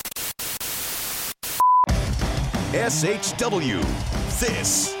SHW.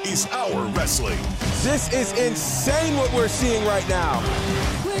 This is our wrestling. This is insane what we're seeing right now.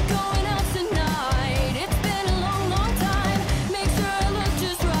 We're going out tonight. It's been a long, long time. Make sure I look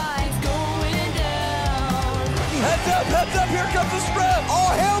just right. It's going down. Heads up, here comes the strap.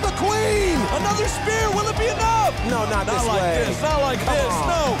 All hail the queen! Another spear, will it be enough? No, not this like way. this, not like Come this, on.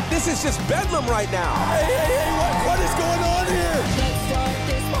 no. This is just bedlam right now. Hey, what is going on here? Let's start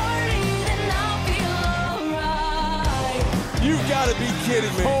this party, then I'll feel alright. You've got to be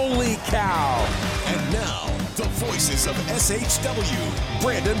kidding me. Holy cow. And now, the voices of SHW.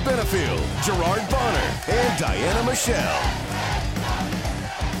 Brandon Benefield, Gerard Bonner, and Diana Michelle.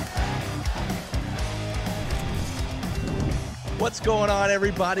 What's going on,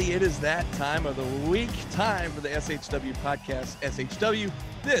 everybody? It is that time of the week, time for the SHW podcast, SHW.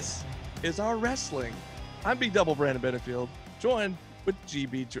 This is our wrestling. I'm Big Double Brandon Benefield, joined with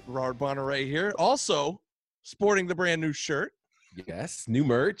GB Gerard Bonner right here, also sporting the brand new shirt. Yes, new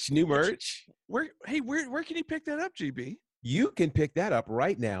merch. Where can you pick that up, GB? You can pick that up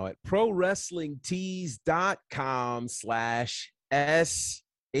right now at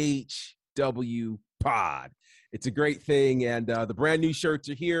prowrestlingtees.com/SHWpod. It's a great thing, and the brand new shirts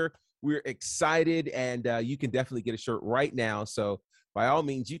are here. We're excited, and you can definitely get a shirt right now. So by all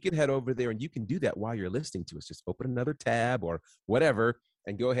means, you can head over there, and you can do that while you're listening to us. Just open another tab or whatever,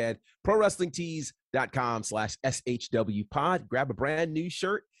 and go ahead. prowrestlingtees.com/SHWpod. Grab a brand new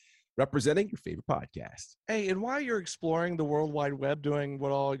shirt representing your favorite podcast. Hey, and while you're exploring the World Wide Web, doing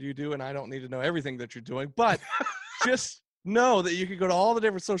what all you do, and I don't need to know everything that you're doing, but just know that you can go to all the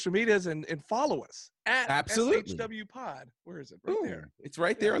different social medias and follow us at Absolutely. SHW Pod. Where is it? Right Ooh, there. It's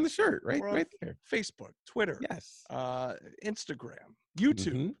right there on the shirt, We're on right there. Facebook, Twitter, Yes. Instagram,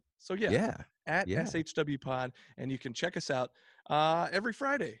 YouTube. Mhm. So yeah, Yeah. at yeah. SHW Pod, and you can check us out every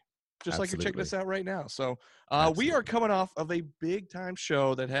Friday, just like you're checking us out right now. So we are Absolutely. coming off of a big time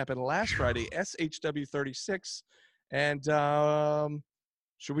show that happened last Friday, SHW 36, and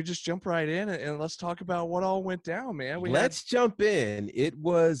should we just jump right in and let's talk about what all went down, man? Let's jump in. It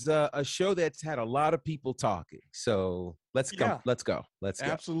was a show that's had a lot of people talking. So let's go. Yeah. Let's go.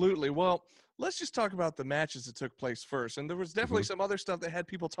 Absolutely. Well, let's just talk about the matches that took place first. And there was definitely some other stuff that had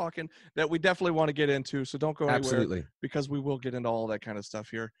people talking that we definitely want to get into. So don't go anywhere, Absolutely. because we will get into all that kind of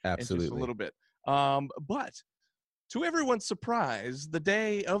stuff here in just a Absolutely. little bit. But to everyone's surprise, the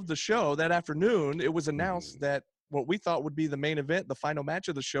day of the show, that afternoon, it was announced that what we thought would be the main event, the final match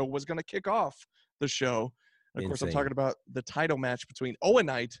of the show, was going to kick off the show. And of course, I'm Insane. talking about the title match between Owen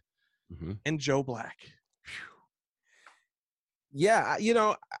Knight Mhm. and Joe Black. Yeah,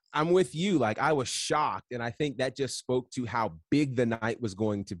 I'm with you. Like, I was shocked, and I think that just spoke to how big the night was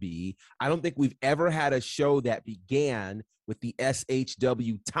going to be. I don't think we've ever had a show that began with the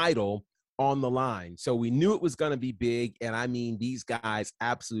SHW title on the line. So we knew it was going to be big, and I mean, these guys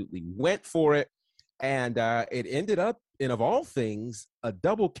absolutely went for it. And it ended up in, of all things, a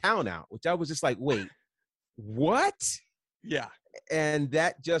double count out, which I was just like, wait, what? Yeah. And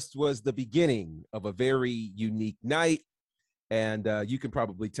that just was the beginning of a very unique night. And you can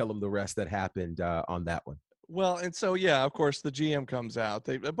probably tell them the rest that happened on that one. Well, and so, yeah, of course, the GM comes out.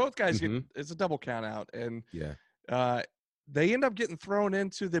 They both guys get, Mhm. it's a double count out. And Yeah. they end up getting thrown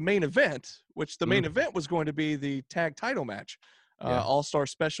into the main event, which the main event was going to be the tag title match. Yeah. All-Star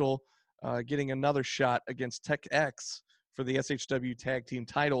Special getting another shot against Tech X for the SHW tag team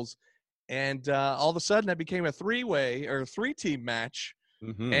titles. And all of a sudden, that became a three-way or three-team match.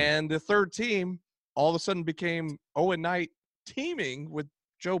 Mhm. And the third team all of a sudden became Owen Knight teaming with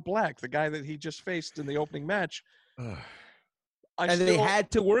Joe Black, the guy that he just faced in the opening match. They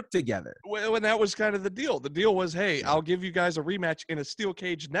had to work together. Well, and that was kind of the deal. The deal was, hey, I'll give you guys a rematch in a steel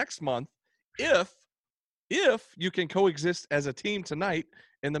cage next month if you can coexist as a team tonight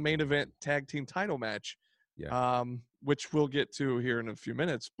in the main event tag team title match. Yeah. Which we'll get to here in a few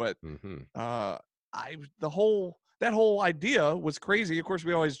minutes. But Mhm. that whole idea was crazy. Of course,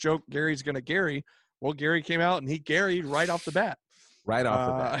 we always joke Gary's gonna Gary. Well, Gary came out and he Gary'd right off the bat. Right off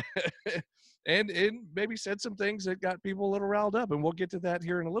the bat. and maybe said some things that got people a little riled up, and we'll get to that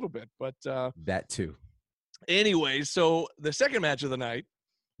here in a little bit. But That too. anyway, so the second match of the night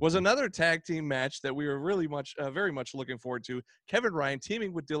was another tag team match that we were really very much looking forward to. Kevin Ryan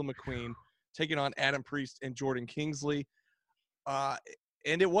teaming with Dylan McQueen, taking on Adam Priest and Jordan Kingsley.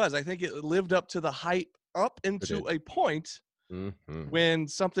 And I think it lived up to the hype up into a point Mhm. when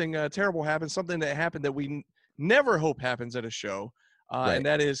something terrible happened, something that happened that we never hope happens at a show. Right. And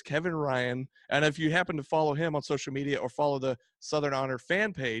that is Kevin Ryan. And if you happen to follow him on social media or follow the Southern Honor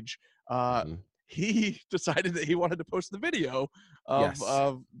fan page, he decided that he wanted to post the video of, Yes.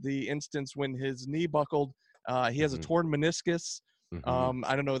 of the instance when his knee buckled He has a Mhm. torn meniscus. Mhm.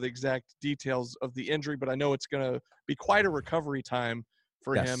 I don't know the exact details of the injury, but I know it's going to be quite a recovery time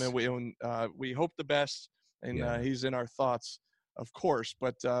for him, and Yes. we hope the best. And Yeah. he's in our thoughts, of course.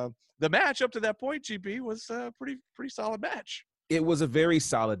 But the match up to that point, GB, was a pretty solid match. It was a very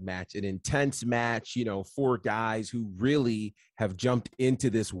solid match, an intense match, four guys who really have jumped into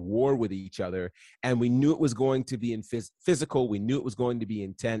this war with each other. And we knew it was going to be physical. We knew it was going to be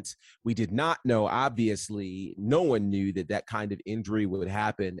intense. We did not know, obviously, no one knew that kind of injury would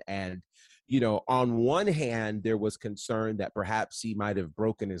happen. And, on one hand, there was concern that perhaps he might have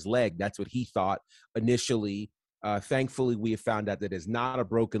broken his leg. That's what he thought initially. Thankfully, we have found out that it's not a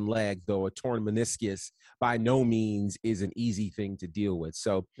broken leg, though a torn meniscus by no means is an easy thing to deal with.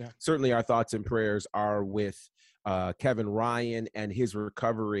 So Yeah. certainly our thoughts and prayers are with Kevin Ryan and his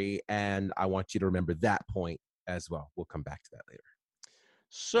recovery. And I want you to remember that point as well. We'll come back to that later.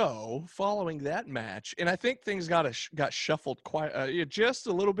 So, following that match, and I think things got shuffled just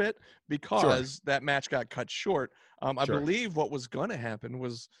a little bit because that match got cut short. I Sure. believe what was going to happen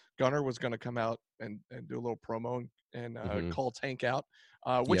was Gunner was going to come out and do a little promo and Mhm. call Tank out,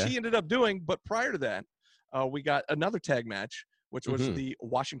 which Yeah. he ended up doing. But prior to that, we got another tag match, which was Mhm. the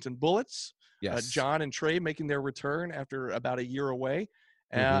Washington Bullets. Yes. John and Trey making their return after about a year away,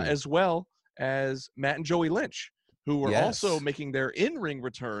 Mhm. as well as Matt and Joey Lynch, who were also Yes. making their in-ring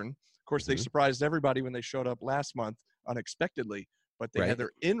return. Of course, they Mhm. surprised everybody when they showed up last month unexpectedly, but they Right. had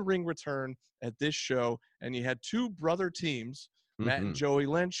their in-ring return at this show, and you had two brother teams, Matt and Mhm. Joey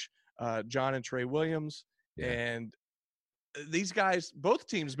Lynch, John and Trey Williams, Yeah. and these guys, both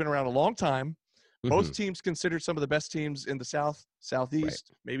teams been around a long time. Both Mhm. teams considered some of the best teams in the South, Right.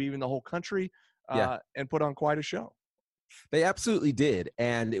 Southeast, maybe even the whole country, Yeah. and put on quite a show. They absolutely did.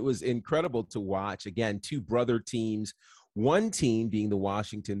 And it was incredible to watch. Again, two brother teams, one team being the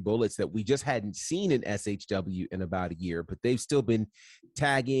Washington Bullets that we just hadn't seen in SHW in about a year, but they've still been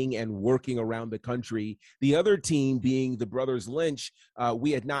tagging and working around the country. The other team being the Brothers Lynch,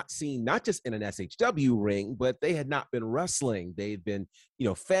 we had not seen, not just in an SHW ring, but they had not been wrestling. They'd been,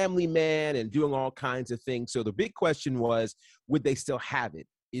 family man and doing all kinds of things. So the big question was, would they still have it?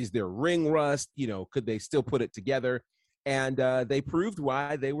 Is there ring rust? Could they still put it together? And they proved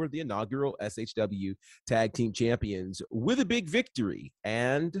why they were the inaugural SHW Tag Team Champions with a big victory.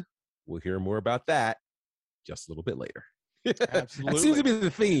 And we'll hear more about that just a little bit later. That seems Absolutely. to be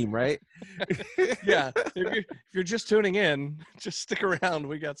the theme, right? Yeah. If you're just tuning in, just stick around.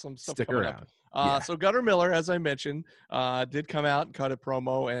 We got some stuff Stick coming around. up. Yeah. So Gunnar Miller, as I mentioned, did come out and cut a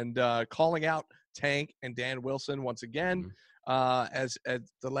promo and calling out Tank and Dan Wilson once again. As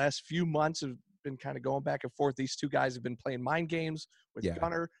the last few months have been kind of going back and forth. These two guys have been playing mind games with Yeah.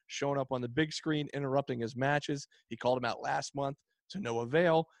 Gunnar, showing up on the big screen, interrupting his matches. He called him out last month to no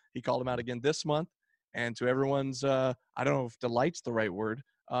avail. He called him out again this month. And to everyone's, I don't know if delight's the right word,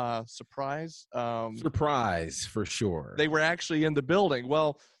 surprise. Surprise, for sure. They were actually in the building.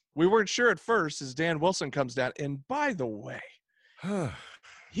 Well, we weren't sure at first as Dan Wilson comes down. And by the way,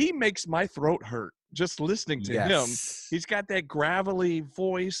 he makes my throat hurt just listening to him. Yes. He's got that gravelly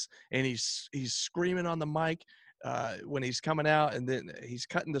voice, and he's screaming on the mic when he's coming out, and then he's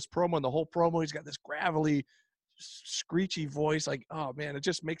cutting this promo, and the whole promo, he's got this gravelly, screechy voice. Like, oh man, it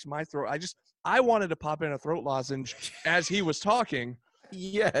just makes my throat. I wanted to pop in a throat lozenge as he was talking.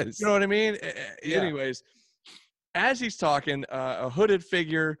 Yes. You know what I mean? Yeah. Anyways, as he's talking, a hooded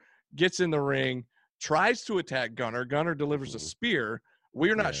figure gets in the ring, tries to attack Gunnar. Gunnar delivers a spear.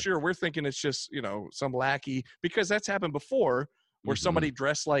 We're not Yeah. sure. We're thinking it's just, some lackey, because that's happened before where somebody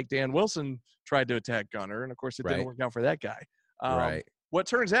dressed like Dan Wilson tried to attack Gunnar. And of course it didn't Right. work out for that guy. Right. What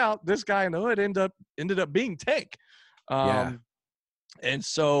turns out, this guy in the hood ended up being Tank. Yeah. And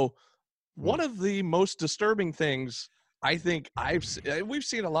so one of the most disturbing things I think we've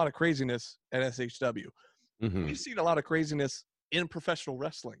seen a lot of craziness at SHW. Mhm. We've seen a lot of craziness in professional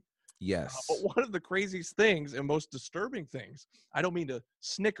wrestling. Yes. But one of the craziest things and most disturbing things, I don't mean to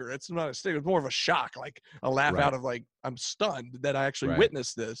snicker. It's not a snicker. It's more of a shock, like a laugh Right. out of like, I'm stunned that I actually Right.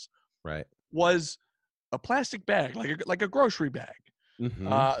 witnessed this, Right. was a plastic bag, like a grocery bag,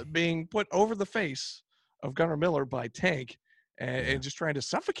 Mhm. being put over the face of Gunnar Miller by Tank and just trying to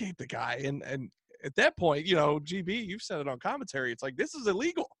suffocate the guy. And at that point, GB, you've said it on commentary. It's like, this is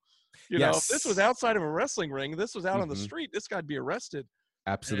illegal. If this was Yes. outside of a wrestling ring, this was out on the Mhm. street, this guy'd be arrested.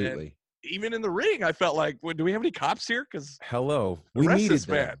 Absolutely. Even in the ring, I felt like, do we have any cops here? Because Hello. We arrest needed this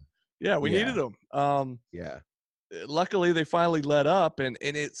man. them. Yeah, we Yeah. needed them. Yeah. Luckily, they finally let up, and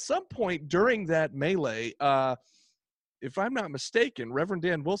at some point during that melee, if I'm not mistaken, Reverend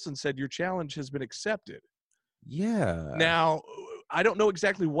Dan Wilson said your challenge has been accepted. Yeah. Now, I don't know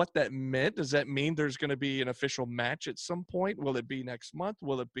exactly what that meant. Does that mean there's going to be an official match at some point? Will it be next month?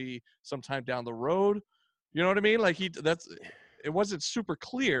 Will it be sometime down the road? You know what I mean? Like it wasn't super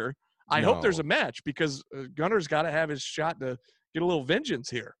clear. I hope there's a No. match because Gunner's got to have his shot to get a little vengeance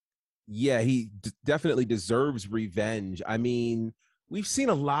here. Yeah, he definitely deserves revenge. I mean, we've seen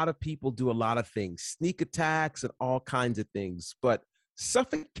a lot of people do a lot of things, sneak attacks and all kinds of things, but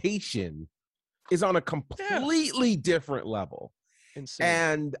suffocation is on a completely different level. Insane.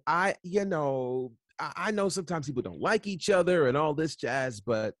 And I know sometimes people don't like each other and all this jazz,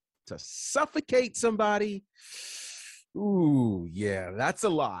 but to suffocate somebody, ooh, yeah, that's a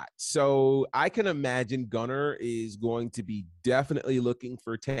lot. So I can imagine Gunner is going to be definitely looking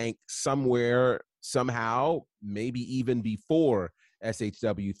for Tank somewhere, somehow, maybe even before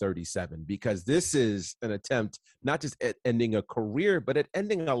SHW 37, because this is an attempt not just at ending a career, but at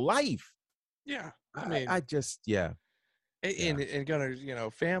ending a life. Yeah. I mean, I just, yeah. and Gunner's,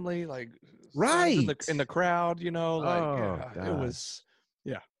 family, like Right. sons in the crowd, like Oh, it God. was,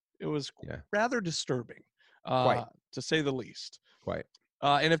 it was Yeah. rather disturbing, Quite. to say the least. Quite.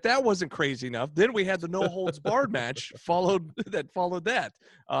 And if that wasn't crazy enough, then we had the no holds barred match followed that.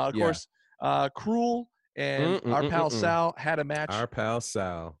 Of Yeah. course, Cruel and our pal Sal had a match. Our pal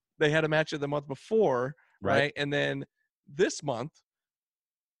Sal. They had a match the month before, Right. right? And then this month,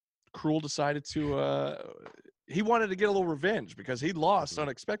 Cruel decided to he wanted to get a little revenge because he lost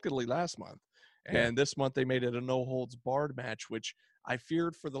unexpectedly last month. And this month they made it a no holds barred match, which I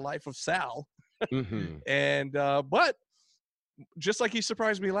feared for the life of Sal. And but just like he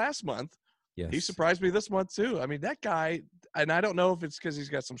surprised me last month, he surprised me this month too. I mean, that guy, and I don't know if it's because he's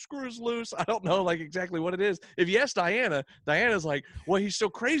got some screws loose. I don't know like exactly what it is. If you ask Diana's like, well, he's so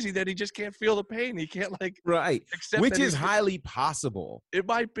crazy that he just can't feel the pain. He can't Right. accept Which that is he's- highly possible. It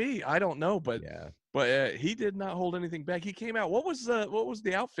might be. I don't know, but Yeah. but he did not hold anything back. He came out. What was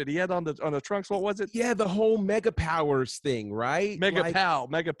the outfit he had on the trunks? What was it? Yeah, the whole Mega Powers thing, right? Mega Like, Pal.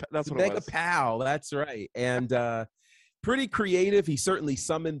 That's what it Mega was. Pal, that's right. And pretty creative. He certainly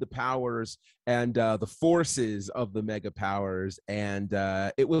summoned the powers and the forces of the Mega Powers, and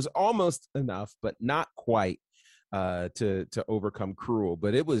it was almost enough, but not quite, to overcome Cruel.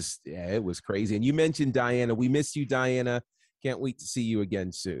 But it was crazy. And you mentioned Diana. We miss you, Diana. Can't wait to see you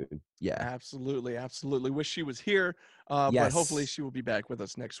again soon. Yeah. Absolutely. Wish she was here, but hopefully she will be back with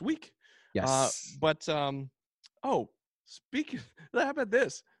us next week. Yes. Speaking, how about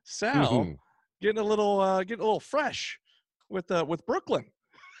this? Sal getting a little fresh with Brooklyn.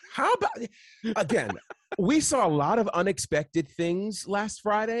 How about again? We saw a lot of unexpected things last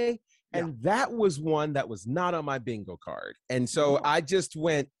Friday, and that was one that was not on my bingo card. And so I just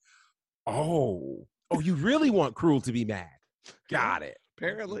went, "Oh, you really want Cruel to be mad? Got it."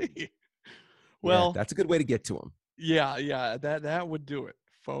 Apparently. Well, Well, that's a good way to get to him. yeah, that would do it.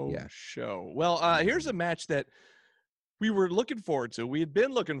 Faux show. Well, here's a match that we were looking forward to. We had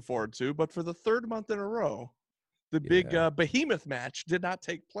been looking forward to, but for the third month in a row, the big behemoth match did not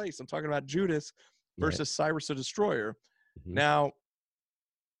take place. I'm talking about Judas versus Cyrus the Destroyer. Now,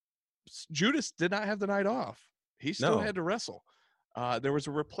 Judas did not have the night off. He still had to wrestle. There was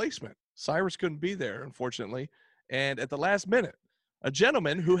a replacement. Cyrus couldn't be there, unfortunately. And at the last minute, a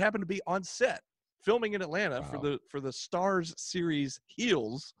gentleman who happened to be on set filming in Atlanta for the Stars series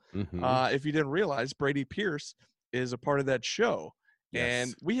Heels. If you didn't realize, Brady Pierce is a part of that show.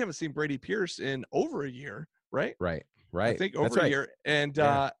 And we haven't seen Brady Pierce in over a year, right? Right. I think over a year. And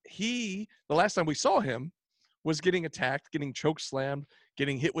the last time we saw him was getting attacked, getting choke slammed,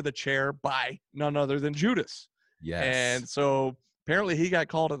 getting hit with a chair by none other than Judas. Yes. And so apparently he got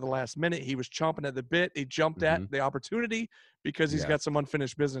called at the last minute. He was chomping at the bit. He jumped at the opportunity because he's got some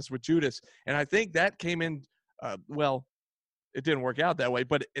unfinished business with Judas. And I think that came in, it didn't work out that way,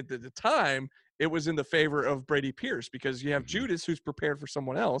 but at the time it was in the favor of Brady Pierce because you have Judas who's prepared for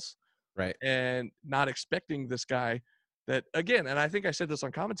someone else. Right. And not expecting this guy that, again, and I think I said this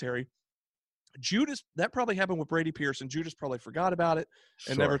on commentary, Judas, that probably happened with Brady Pierce, and Judas probably forgot about it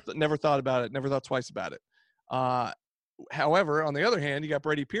and never thought about it, never thought twice about it. However, on the other hand, you got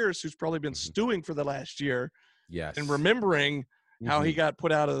Brady Pierce, who's probably been stewing for the last year, and remembering how he got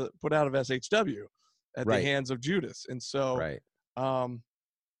put out of SHW at the hands of Judas, and so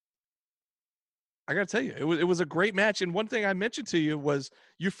I got to tell you, it was a great match. And one thing I mentioned to you was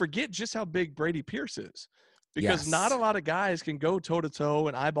you forget just how big Brady Pierce is, because not a lot of guys can go toe to toe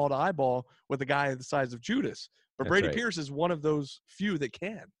and eyeball to eyeball with a guy the size of Judas. But Brady Pierce is one of those few that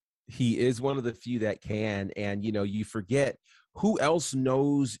can. He is one of the few that can. And, you forget who else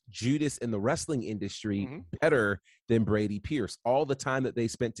knows Judas in the wrestling industry Mhm. better than Brady Pierce? All the time that they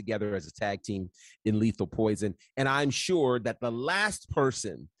spent together as a tag team in Lethal Poison. And I'm sure that the last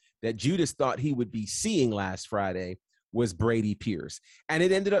person that Judas thought he would be seeing last Friday was Brady Pierce. And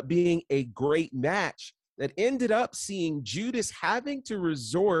it ended up being a great match that ended up seeing Judas having to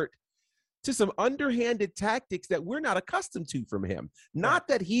resort to some underhanded tactics that we're not accustomed to from him. Not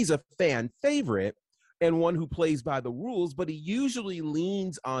that he's a fan favorite and one who plays by the rules, but he usually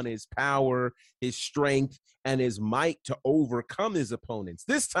leans on his power, his strength, and his might to overcome his opponents.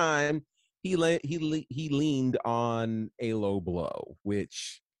 This time, he leaned on a low blow,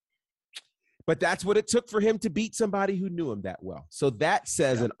 but that's what it took for him to beat somebody who knew him that well. So that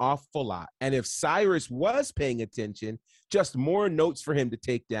says an awful lot. And if Cyrus was paying attention, just more notes for him to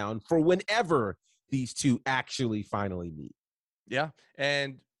take down for whenever these two actually finally meet. Yeah.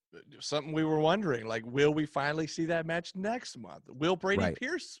 And something we were wondering, like, will we finally see that match next month? Will Brady Right.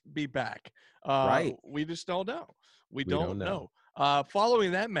 Pierce be back? Right. We just don't know. We don't don't know. know.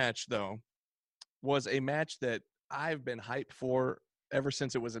 Following that match, though, was a match that I've been hyped for ever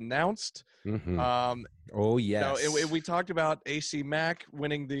since it was announced. Mhm. Um, Oh, you know, yes. we talked about AC Mack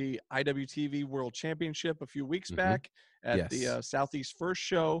winning the IWTV World Championship a few weeks Mhm. back at the Yes. Southeast First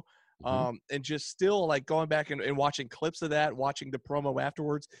show. Mhm. And just still like going back and watching clips of that, watching the promo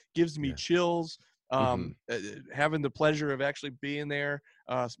afterwards gives me Yeah. chills. Mhm. Having the pleasure of actually being there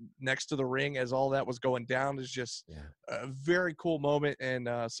next to the ring as all that was going down is just Yeah. a very cool moment and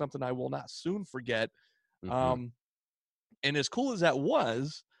something I will not soon forget. Mhm. And as cool as that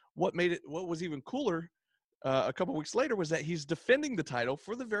was, what was even cooler a couple weeks later was that he's defending the title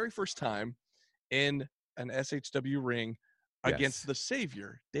for the very first time in an SHW ring against Yes. the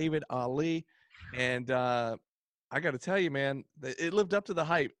Savior, David Ali. And I got to tell you, man, it lived up to the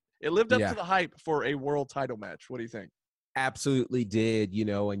hype. It lived up Yeah. to the hype for a world title match. What do you think? Absolutely did,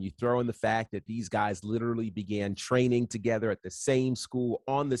 and you throw in the fact that these guys literally began training together at the same school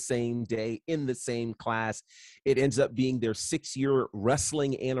on the same day in the same class. It ends up being their 6-year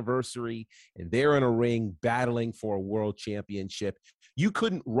wrestling anniversary, and they're in a ring battling for a world championship. You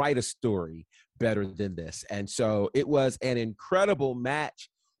couldn't write a story better than this. And so it was an incredible match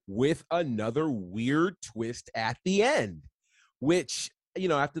with another weird twist at the end, which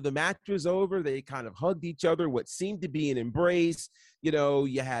after the match was over, they kind of hugged each other, what seemed to be an embrace. You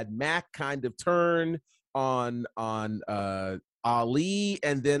had Mac kind of turn on Ali,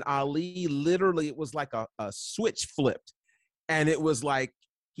 and then Ali literally, it was like a switch flipped, and it was like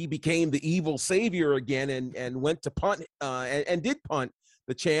he became the evil savior again and went to punt and did punt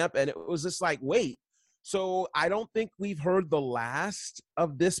the champ, and it was just like, wait. So I don't think we've heard the last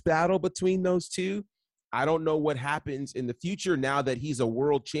of this battle between those two. I don't know what happens in the future now that he's a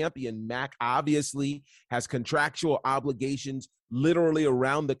world champion. Mac obviously has contractual obligations literally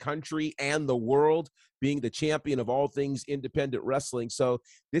around the country and the world, being the champion of all things independent wrestling. So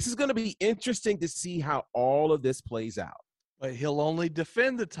this is going to be interesting to see how all of this plays out. But he'll only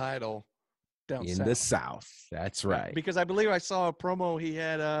defend the title down In south. the South. That's right. Because I believe I saw a promo he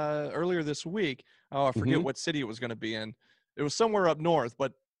had earlier this week. Oh, I forget Mhm. what city it was going to be in. It was somewhere up north,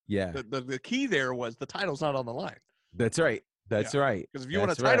 but Yeah, the key there was the title's not on the line. that's right. That's right. Because if you want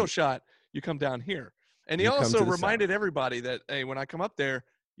a That's title right. shot, you come down here. And he You come also to the reminded everybody that, hey, when I come up there,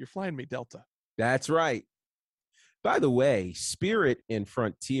 you're flying me Delta. That's right. By the way, Spirit and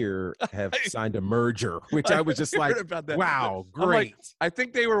Frontier have signed a merger, which I was just heard like, about that. wow, I'm like, great. I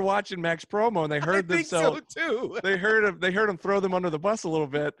think they were watching Max promo and they heard I think themselves. so too. They heard him throw them under the bus a little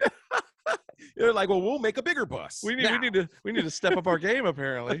bit. They're like, well, we'll make a bigger bus. We need to step up our game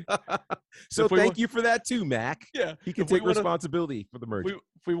apparently. So If we thank wa- you for that too, Mac. Yeah. He can if we take wanna- responsibility for the merger.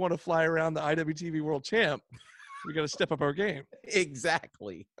 If we want to fly around the IWTV World Champ, we got to step up our game.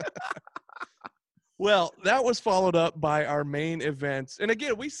 Exactly. Well, that was followed up by our main events. And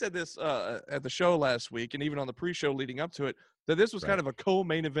again, we said this at the show last week and even on the pre-show leading up to it, that this was kind of a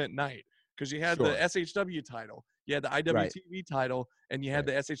co-main event night because you had the SHW title, you had the IWTV title, and you had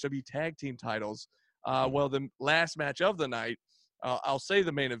the SHW tag team titles. Well, the last match of the night, I'll say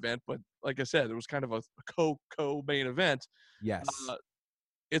the main event, but like I said, it was kind of a co-main event. Yes.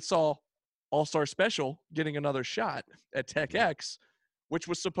 It saw All-Star Special getting another shot at Tech X, which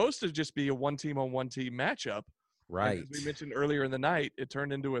was supposed to just be a one-team-on-one-team matchup. Right. And as we mentioned earlier in the night, it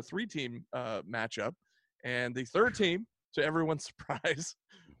turned into a 3-team matchup. And the third team, to everyone's surprise,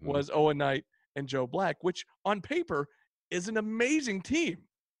 was Owen Knight and Joe Black, which on paper is an amazing team,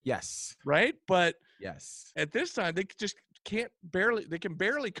 Yes. right? But Yes. at this time, they just can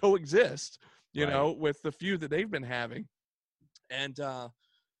barely coexist, you know, with the feud that they've been having. And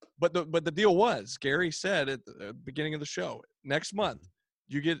But the deal was, Gary said at the beginning of the show, next month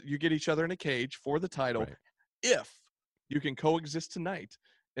you get each other in a cage for the title Right. if you can coexist tonight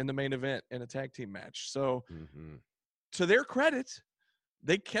in the main event in a tag team match. So Mhm. to their credit,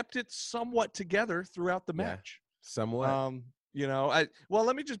 they kept it somewhat together throughout the Yeah. match. Somewhat.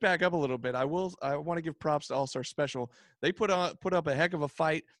 Let me just back up a little bit. I want to give props to All Star Special. They put up a heck of a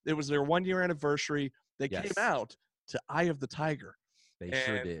fight. It was their 1 year anniversary. They Yes. came out to Eye of the Tiger. They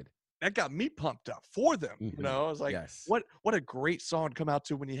sure and did. That got me pumped up for them. Mhm. I was like, Yes. what a great song to come out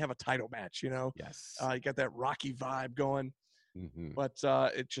to when you have a title match. Yes. You got that Rocky vibe going, Mhm. but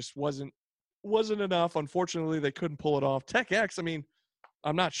it just wasn't enough. Unfortunately, they couldn't pull it off. Tech X, I mean,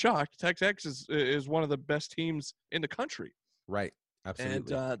 I'm not shocked. Tech X is one of the best teams in the country. Right.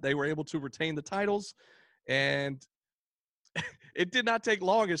 Absolutely. And they were able to retain the titles. And it did not take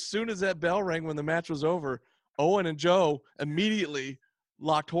long. As soon as that bell rang when the match was over, Owen and Joe immediately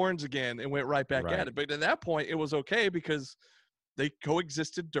locked horns again and went right back Right. at it. But at that point, it was okay because they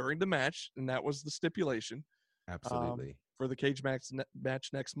coexisted during the match, and that was the stipulation Absolutely. for the cage match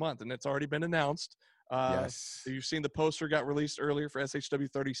next month. And it's already been announced. Yes. You've seen the poster got released earlier for SHW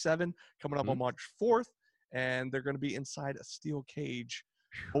 37 coming up Mhm. on March 4th, and they're going to be inside a steel cage.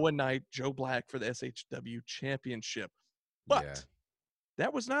 Owen Knight, Joe Black for the SHW Championship. But Yeah.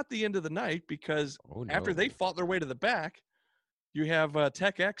 that was not the end of the night, because Oh, no. after they fought their way to the back, you have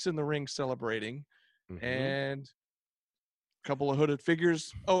Tech X in the ring celebrating, Mhm. and a couple of hooded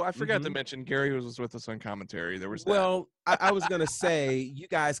figures. Oh, I forgot to Mhm. mention Gary was with us on commentary. There was that. Well, I was going to say, you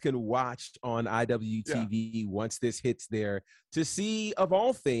guys can watch on IWTV once this hits there to see, of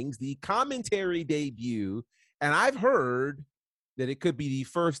all things, the commentary debut. And I've heard that it could be the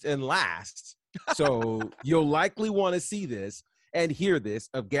first and last. So you'll likely want to see this and hear this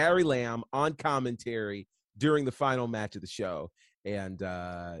of Gary Lamb on commentary during the final match of the show. And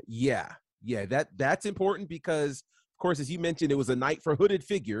that's important because, of course, as you mentioned, it was a night for hooded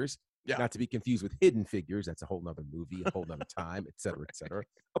figures. Yeah. Not to be confused with Hidden Figures. That's a whole nother movie, a whole nother time, et cetera, et cetera.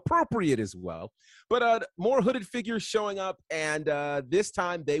 Appropriate as well. But more hooded figures showing up, and this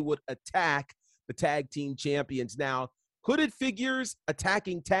time they would attack the tag team champions. Now, hooded figures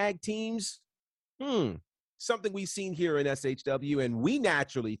attacking tag teams, something we've seen here in SHW, and we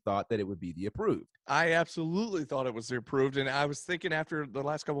naturally thought that it would be the approved. I absolutely thought it was the approved, and I was thinking after the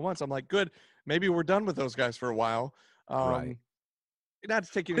last couple months, I'm like, good, maybe we're done with those guys for a while. Right. Not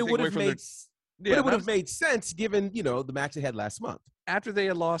to take But it anything would away have from made, their. but it would have made sense given, the match they had last month. After they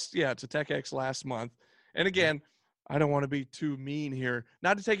had lost, to Tech X last month. And again, I don't want to be too mean here.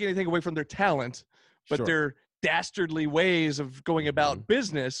 Not to take anything away from their talent, but Sure. their dastardly ways of going about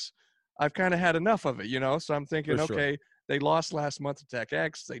business, I've kind of had enough of it, So I'm thinking, For sure. okay, they lost last month to Tech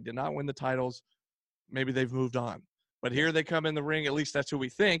X. They did not win the titles. Maybe they've moved on. But here they come in the ring. At least that's who we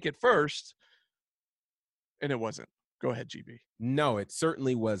think at first. And it wasn't. Go ahead, GB. No, it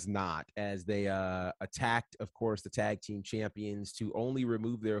certainly was not, as they attacked, of course, the tag team champions to only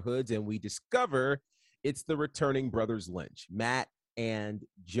remove their hoods, and we discover it's the returning brothers Lynch, Matt and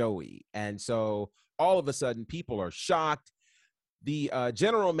Joey. And so all of a sudden, people are shocked. The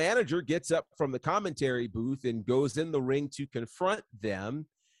general manager gets up from the commentary booth and goes in the ring to confront them.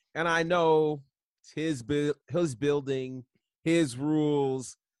 And I know it's his building, his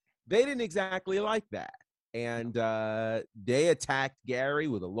rules. They didn't exactly like that. And they attacked Gary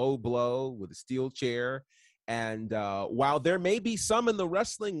with a low blow, with a steel chair. And while there may be some in the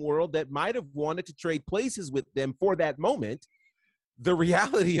wrestling world that might have wanted to trade places with them for that moment, the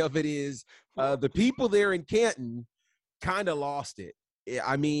reality of it is the people there in Canton kind of lost it.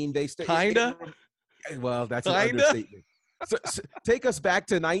 I mean, they Kinda? Well, that's an Kinda? understatement. So take us back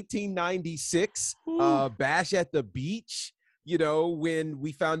to 1996, Bash at the Beach. When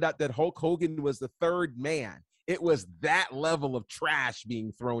we found out that Hulk Hogan was the third man, it was that level of trash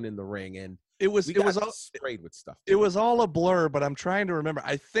being thrown in the ring, and It was all sprayed with stuff. It was all a blur, but I'm trying to remember.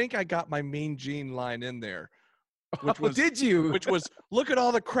 I think I got my Mean Gene line in there, which was did you? which was, look at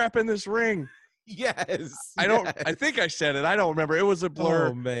all the crap in this ring. Yes. I think I said it. I don't remember. It was a blur.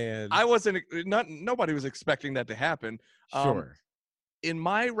 Oh man. I wasn't. Nobody was expecting that to happen. Sure. In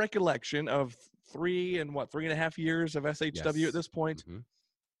my recollection of 3.5 years of SHW Yes. at this point, Mhm.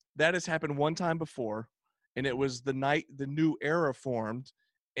 that has happened one time before, and it was the night the new era formed,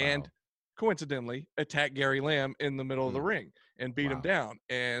 and Wow. coincidentally attacked Gary Lamb in the middle of the Mm. ring and beat him Wow. down,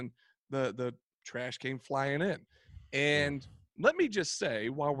 and the trash came flying in. And let me just say,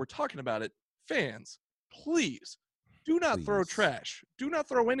 while we're talking about it, fans, please do not throw Please. trash. Do not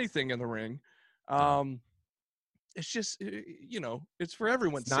throw anything in the ring. it's just, it's for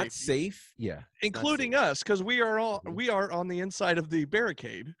everyone's It's not safety, safe. Yeah. it's not including safe. us, because we are all Mhm. we are on the inside of the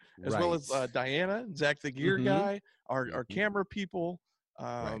barricade, as well as Right. Diana, Zach the gear Mhm. guy, our Mhm. camera people.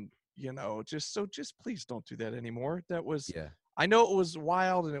 Right. Just please don't do that anymore. That was, Yeah. I know it was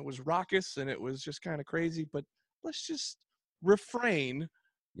wild and it was raucous and it was just kind of crazy, but let's just refrain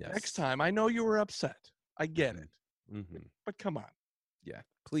next Yes. time. I know you were upset. I get it, Mm-hmm. but come on. Yeah.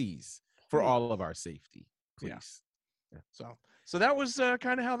 Please, for Please. all of our safety, Yeah. please. So that was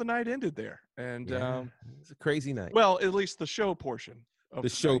kind of how the night ended there. And Yeah. It's a crazy night. well, at least the show portion of The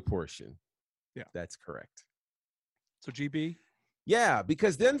show night. portion. Yeah. That's correct. So GB, Yeah,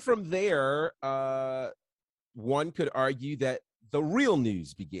 because then from there, one could argue that the real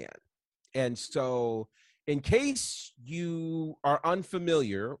news began. And so, in case you are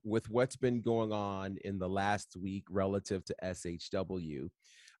unfamiliar with what's been going on in the last week relative to SHW,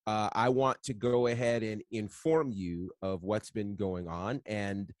 I want to go ahead and inform you of what's been going on.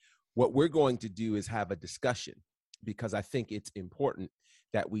 And what we're going to do is have a discussion because I think it's important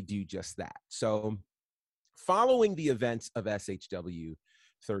that we do just that. So, following the events of SHW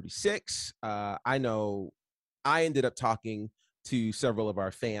 36, I know I ended up talking to several of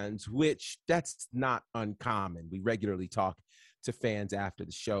our fans, which that's not uncommon. We regularly talk to fans after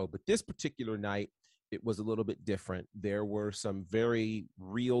the show, but this particular night, it was a little bit different. There were some very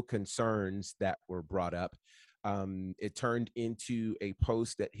real concerns that were brought up. It turned into a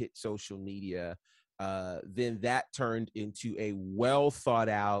post that hit social media. Then that turned into a well thought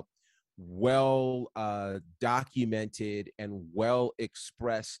out, well documented, and well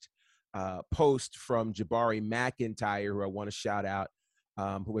expressed post from Jabari McIntyre, who I want to shout out,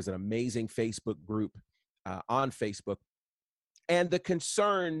 who was an amazing Facebook group on Facebook. And the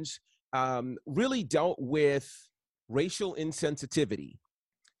concerns really dealt with racial insensitivity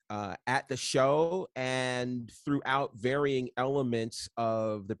at the show and throughout varying elements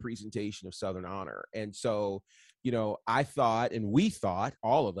of the presentation of Southern Honor. And so, I thought, and we thought,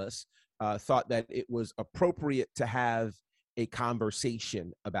 all of us thought that it was appropriate to have a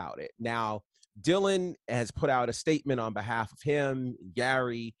conversation about it. Now, Dylan has put out a statement on behalf of him,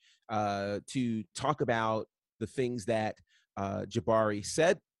 Gary, to talk about the things that Jabari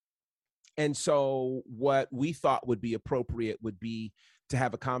said. And so what we thought would be appropriate would be to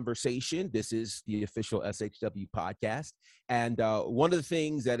have a conversation. This is the official SHW podcast. And one of the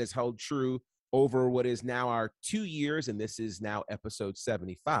things that has held true over what is now our 2 years, and this is now episode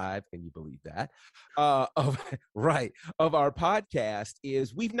 75, can you believe that, of our podcast,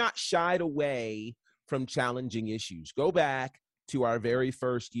 is we've not shied away from challenging issues. Go back to our very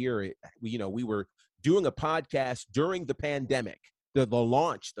first year. We were doing a podcast during the pandemic, the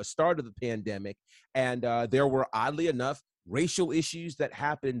launch, the start of the pandemic, and there were, oddly enough, racial issues that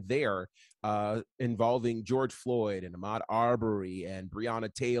happened there involving George Floyd and Ahmaud Arbery and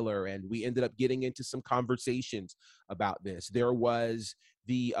Breonna Taylor, and we ended up getting into some conversations about this. There was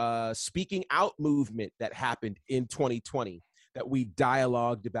the speaking out movement that happened in 2020 that we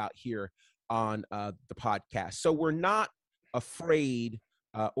dialogued about here on the podcast. So we're not afraid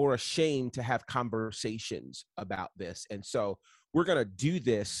or ashamed to have conversations about this. And so we're going to do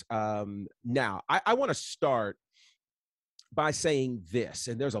this now. I want to start by saying this,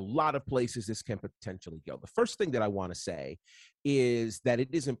 and there's a lot of places this can potentially go. The first thing that I want to say is that it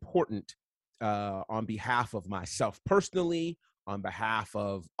is important on behalf of myself personally, on behalf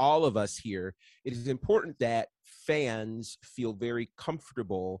of all of us here, it is important that fans feel very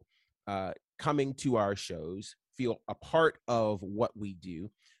comfortable coming to our shows, feel a part of what we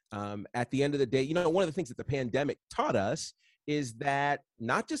do. At the end of the day, one of the things that the pandemic taught us is that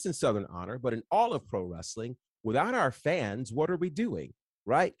not just in Southern Honor, but in all of pro wrestling, without our fans, what are we doing,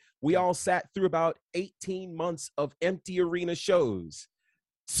 right? We all sat through about 18 months of empty arena shows.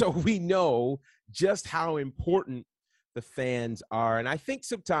 So we know just how important the fans are. And I think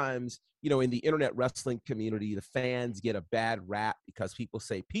sometimes, in the internet wrestling community, the fans get a bad rap because people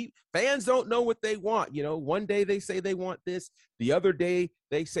say fans don't know what they want. One day they say they want this, the other day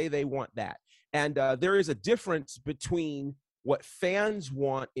they say they want that. And there is a difference between what fans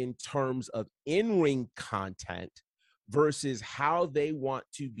want in terms of in-ring content versus how they want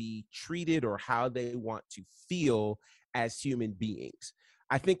to be treated or how they want to feel as human beings.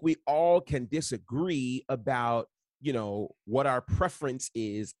 I think we all can disagree about, what our preference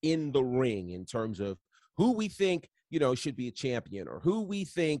is in the ring in terms of who we think, should be a champion or who we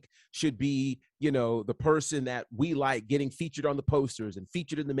think should be, the person that we like getting featured on the posters and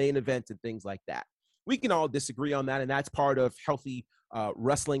featured in the main events and things like that. We can all disagree on that, and that's part of healthy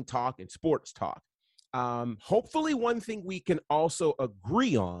wrestling talk and sports talk. Hopefully, one thing we can also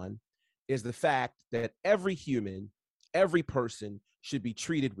agree on is the fact that every human, every person should be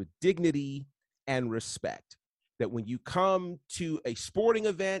treated with dignity and respect. That when you come to a sporting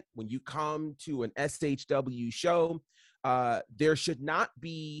event, when you come to an SHW show, there should not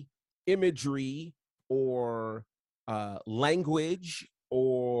be imagery or language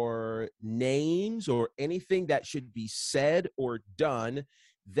or names or anything that should be said or done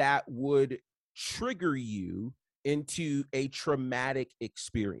that would trigger you into a traumatic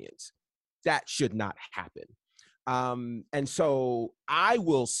experience. That should not happen. And so I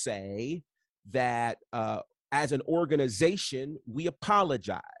will say that as an organization, we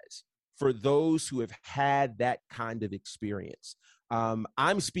apologize for those who have had that kind of experience.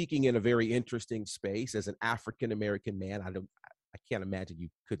 I'm speaking in a very interesting space as an African-American man. I can't imagine you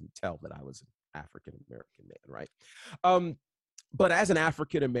couldn't tell that I was an African-American man, right? But as an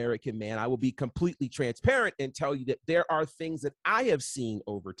African-American man, I will be completely transparent and tell you that there are things that I have seen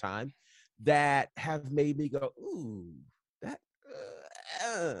over time that have made me go, ooh, that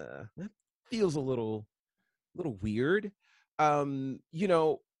feels a little weird.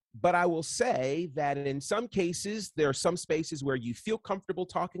 But I will say that in some cases, there are some spaces where you feel comfortable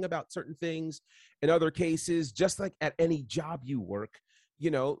talking about certain things. In other cases, just like at any job you work,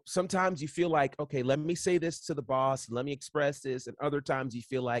 sometimes you feel like, okay, let me say this to the boss, let me express this. And other times you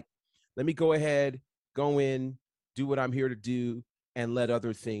feel like, let me go ahead, go in, do what I'm here to do, and let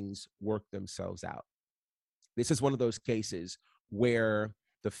other things work themselves out. This is one of those cases where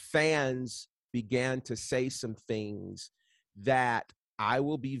the fans began to say some things that I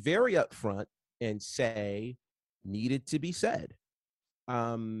will be very upfront and say needed to be said.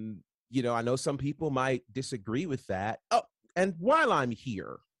 I know some people might disagree with that. Oh, and while I'm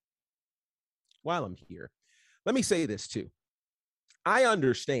here, let me say this too. I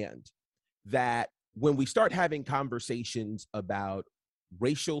understand that when we start having conversations about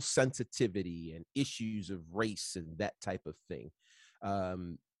racial sensitivity and issues of race and that type of thing,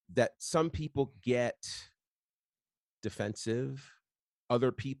 that some people get defensive.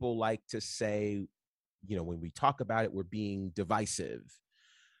 Other people like to say, when we talk about it, we're being divisive.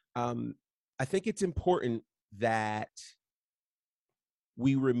 I think it's important that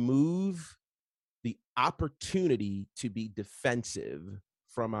we remove the opportunity to be defensive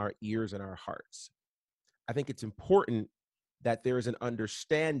from our ears and our hearts. I think it's important that there is an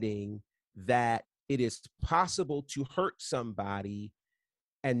understanding that it is possible to hurt somebody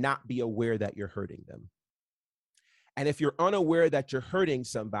and not be aware that you're hurting them. And if you're unaware that you're hurting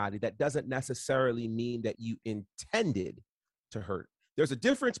somebody, that doesn't necessarily mean that you intended to hurt. There's a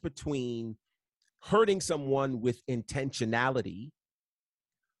difference between hurting someone with intentionality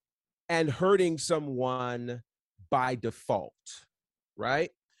and hurting someone by default,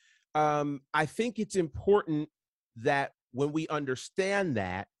 right? I think it's important that when we understand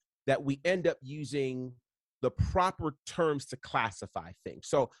that we end up using the proper terms to classify things.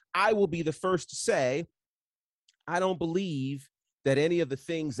 So I will be the first to say, I don't believe that any of the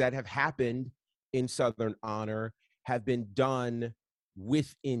things that have happened in Southern Honor have been done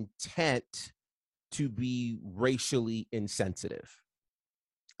with intent to be racially insensitive.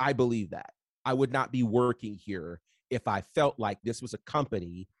 I believe that. I would not be working here if I felt like this was a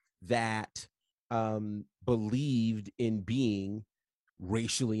company that believed in being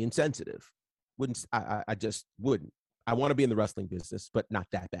racially insensitive. I just wouldn't. I want to be in the wrestling business, but not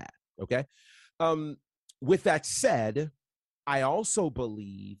that bad. Okay. With that said, I also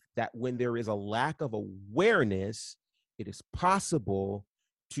believe that when there is a lack of awareness, it is possible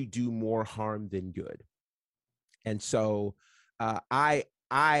to do more harm than good. And so I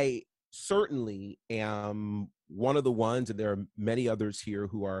certainly am one of the ones, and there are many others here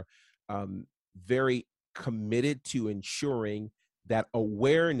who are very committed to ensuring that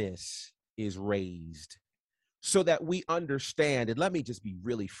awareness is raised so that we understand, and let me just be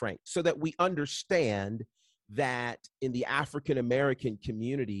really frank, so that we understand that in the African-American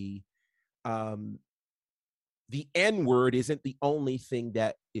community, the N-word isn't the only thing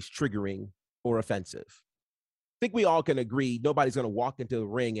that is triggering or offensive. I think we all can agree nobody's going to walk into the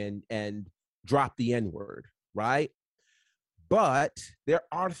ring and drop the N-word, right? But there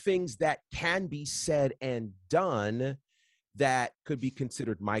are things that can be said and done that could be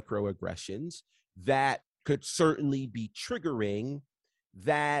considered microaggressions, that could certainly be triggering,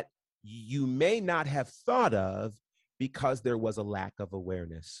 that you may not have thought of because there was a lack of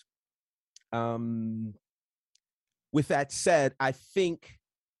awareness. With that said, I think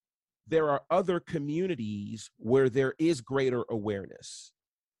there are other communities where there is greater awareness.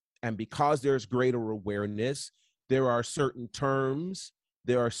 And because there's greater awareness, there are certain terms,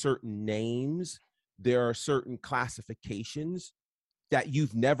 there are certain names, there are certain classifications that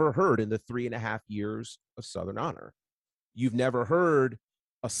you've never heard in the 3.5 years of Southern Honor. You've never heard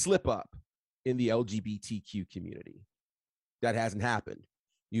a slip up in the LGBTQ community. That hasn't happened.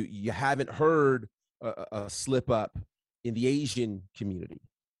 You haven't heard a slip up in the Asian community.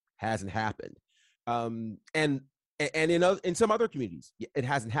 Hasn't happened. And in some other communities, it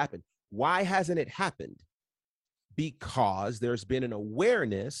hasn't happened. Why hasn't it happened? Because there's been an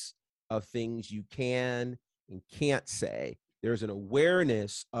awareness of things you can and can't say. There's an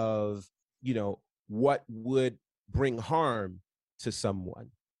awareness of, what would bring harm to someone.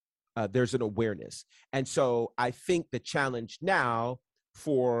 There's an awareness. And so I think the challenge now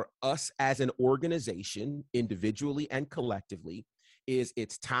for us as an organization, individually and collectively, is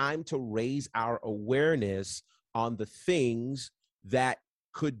it's time to raise our awareness on the things that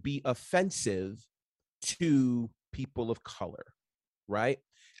could be offensive to people of color, right?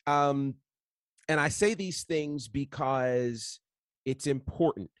 And I say these things because it's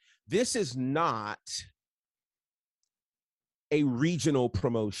important. This is not a regional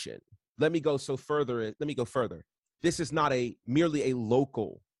promotion. Let me go further. This is not merely a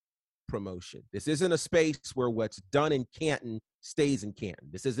local promotion. This isn't a space where what's done in Canton stays in Canton.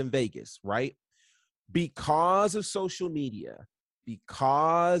 This isn't Vegas, right? Because of social media,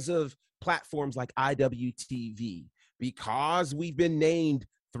 because of platforms like IWTV, because we've been named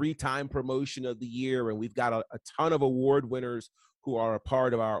 3-time promotion of the year, and we've got a ton of award winners who are a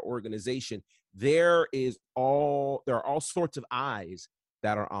part of our organization, there are all sorts of eyes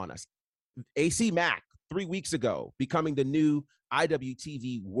that are on us. AC Mack, 3 weeks ago, becoming the new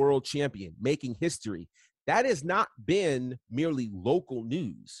IWTV world champion, making history. That has not been merely local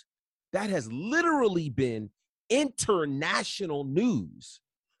news. That has literally been international news.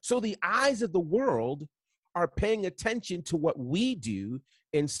 So the eyes of the world are paying attention to what we do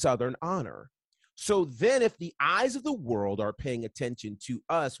in Southern Honor. So then if the eyes of the world are paying attention to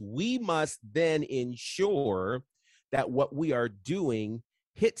us, we must then ensure that what we are doing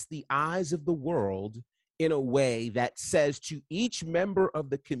hits the eyes of the world in a way that says to each member of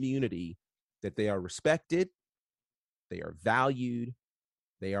the community that they are respected, they are valued,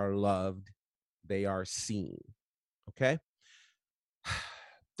 they are loved, they are seen. Okay?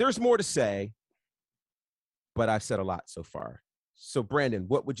 There's more to say, but I've said a lot so far. So Brandon,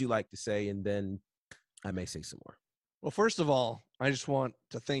 what would you like to say? And then I may say some more. Well, first of all, I just want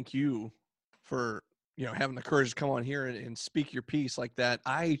to thank you for, having the courage to come on here and speak your piece like that.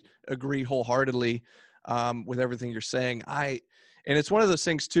 I agree wholeheartedly with everything you're saying. And it's one of those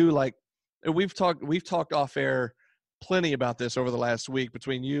things too, like we've talked off air plenty about this over the last week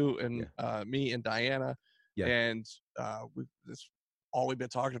between you and me and Diana. Yeah. And that's all we've been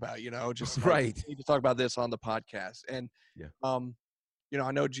talking about, just right. We need to talk about this on the podcast. And,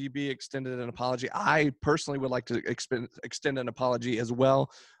 I know GB extended an apology. I personally would like to extend an apology as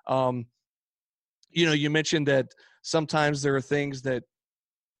well. You mentioned that sometimes there are things that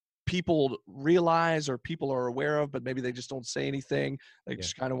people realize or people are aware of, but maybe they just don't say anything. They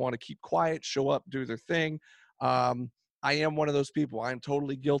just kind of want to keep quiet, show up, do their thing. I am one of those people. I'm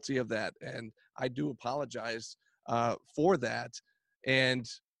totally guilty of that. And I do apologize for that. And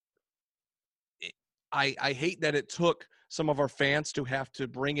I hate that it took some of our fans to have to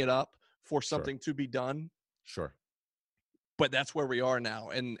bring it up for something to be done. Sure. But that's where we are now.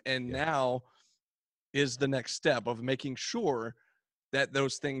 And now is the next step of making sure that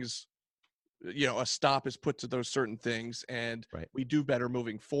those things, a stop is put to those certain things and we do better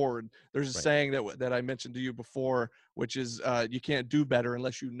moving forward. There's a saying that I mentioned to you before, which is you can't do better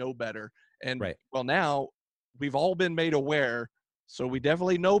unless you know better. And well, now we've all been made aware. So we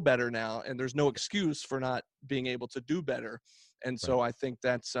definitely know better now, and there's no excuse for not being able to do better. And so I think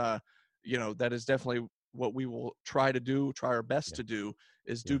that's, that is definitely what we will try our best to do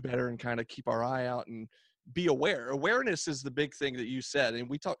is do better and kind of keep our eye out and be aware. Awareness is the big thing that you said. And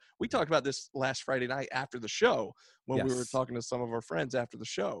we talked about this last Friday night after the show when we were talking to some of our friends after the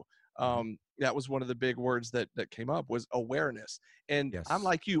show. That was one of the big words that came up was awareness. And I'm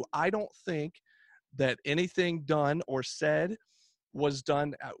like you, I don't think that anything done or said was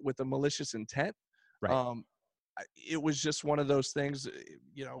done with a malicious intent. It was just one of those things,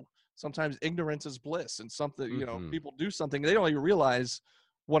 sometimes ignorance is bliss, and something, people do something, they don't even realize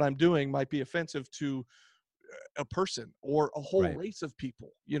what I'm doing might be offensive to a person or a whole race of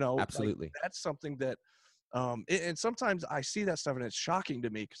people, Absolutely. Like, that's something that, and sometimes I see that stuff and it's shocking to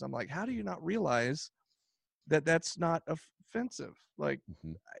me because I'm like, how do you not realize that that's not offensive? Like,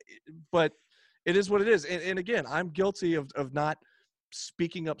 but it is what it is. And again, I'm guilty of not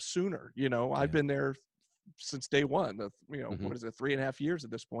speaking up sooner. I've been there since day one. Mhm. What is it, 3.5 years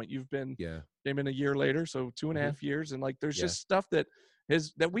at this point? You've been Yeah. came in a year later, so 2.5 Mhm. years, and like there's Yeah. just stuff that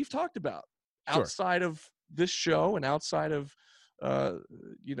we've talked about Sure. outside of this show and outside of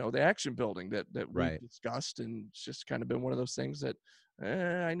the action building that we've Right. discussed, and it's just kind of been one of those things that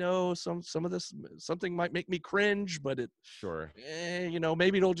I know some of this something might make me cringe, but Sure.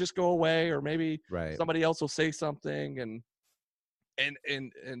 maybe it'll just go away, or maybe Right. somebody else will say something, and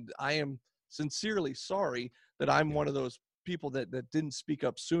I am sincerely sorry that I'm Yeah. one of those people that didn't speak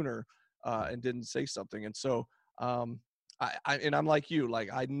up sooner Yeah. and didn't say something. And so I'm like you,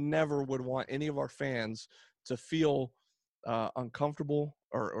 like I never would want any of our fans to feel uncomfortable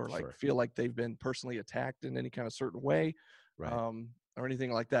or like Sure. feel like they've been personally attacked in any kind of certain way, Right. or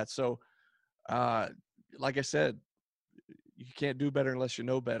anything like that. So uh, like I said, you can't do better unless you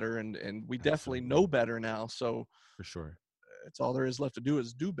know better, and we definitely know Absolutely. better now. So For sure. it's all there is left to do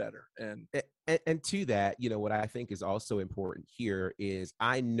is do better. And And to that, what I think is also important here is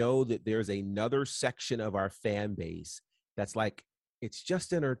I know that there's another section of our fan base that's like, it's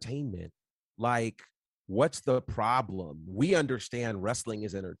just entertainment. Like, what's the problem? We understand wrestling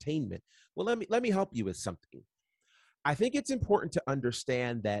is entertainment. Well, let me help you with something. I think it's important to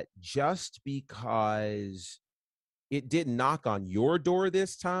understand that just because it didn't knock on your door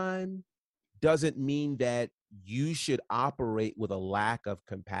this time doesn't mean that you should operate with a lack of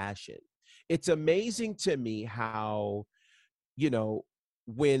compassion. It's amazing to me how, you know,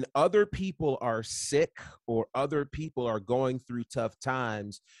 when other people are sick or other people are going through tough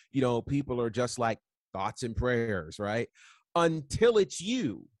times, people are just like thoughts and prayers, right? Until it's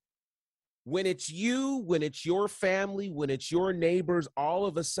you. When it's you, when it's your family, when it's your neighbors, all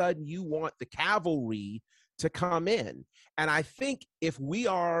of a sudden you want the cavalry to come in. And I think if we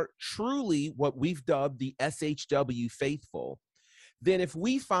are truly what we've dubbed the SHW faithful, then if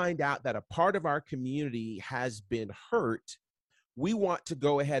we find out that a part of our community has been hurt, we want to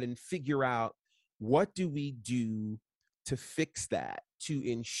go ahead and figure out what do we do to fix that, to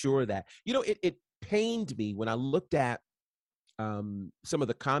ensure that. It pained me when I looked at some of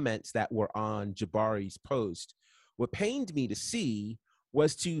the comments that were on Jabari's post. What pained me to see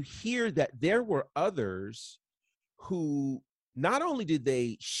was to hear that there were others who not only did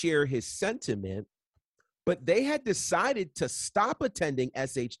they share his sentiment, but they had decided to stop attending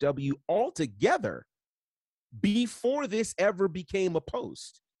SHW altogether before this ever became a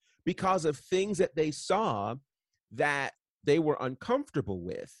post because of things that they saw that they were uncomfortable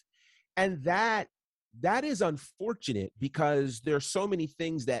with. And that is unfortunate because there's so many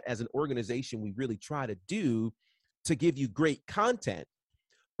things that as an organization we really try to do to give you great content.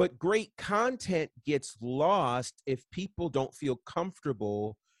 But great content gets lost if people don't feel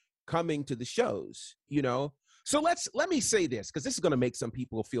comfortable coming to the shows, So let me say this, because this is going to make some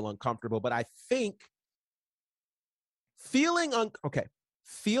people feel uncomfortable, but I think feeling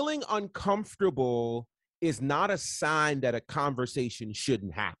uncomfortable is not a sign that a conversation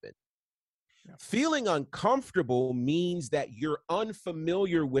shouldn't happen. Yeah. Feeling uncomfortable means that you're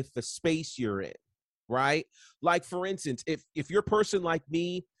unfamiliar with the space you're in, right? Like, for instance, if you're a person like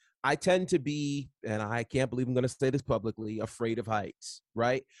me, I tend to be, and I can't believe I'm going to say this publicly, afraid of heights,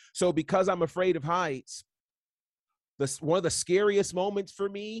 right? So because I'm afraid of heights, one of the scariest moments for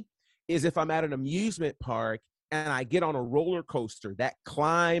me is if I'm at an amusement park and I get on a roller coaster. That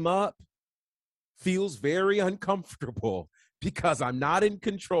climb up feels very uncomfortable because I'm not in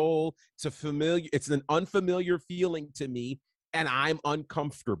control. It's an unfamiliar feeling to me, and I'm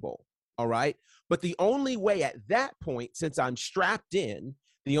uncomfortable. All right. But the only way at that point, since I'm strapped in,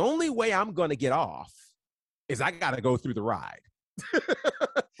 the only way I'm going to get off is I got to go through the ride.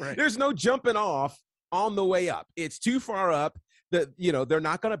 Right. There's no jumping off on the way up. It's too far up. They're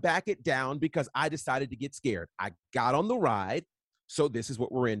not going to back it down because I decided to get scared. I got on the ride. So this is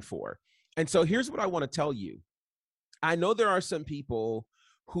what we're in for. And so here's what I want to tell you. I know there are some people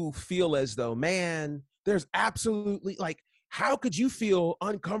who feel as though, man, there's absolutely how could you feel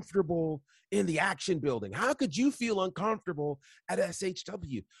uncomfortable in the action building? How could you feel uncomfortable at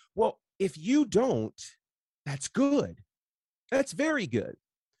SHW? Well, if you don't, that's good. That's very good.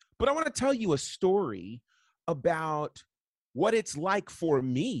 But I want to tell you a story about what it's like for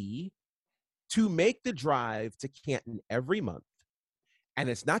me to make the drive to Canton every month. And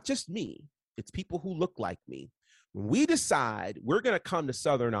it's not just me, it's people who look like me. When we decide we're going to come to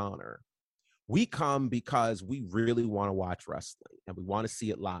Southern Honor, we come because we really want to watch wrestling and we want to see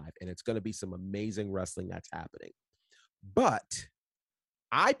it live. And it's going to be some amazing wrestling that's happening. But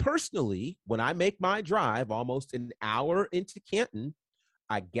I personally, when I make my drive almost an hour into Canton,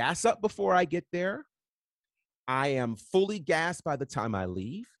 I gas up before I get there. I am fully gassed by the time I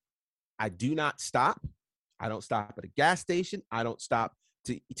leave. I do not stop. I don't stop at a gas station. I don't stop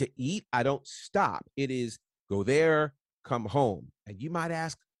to eat. I don't stop. It is go there, come home. And you might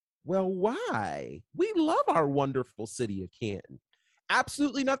ask, well, why? We love our wonderful city of Canton.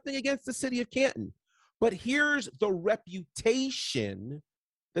 Absolutely nothing against the city of Canton. But here's the reputation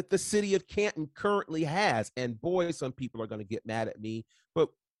that the city of Canton currently has. And boy, some people are going to get mad at me, but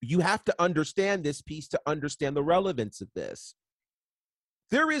you have to understand this piece to understand the relevance of this.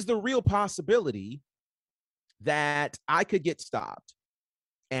 There is the real possibility that I could get stopped.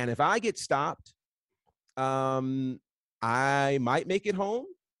 And if I get stopped, I might make it home.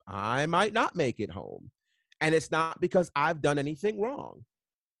 I might not make it home. And it's not because I've done anything wrong.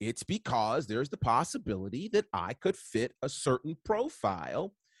 It's because there's the possibility that I could fit a certain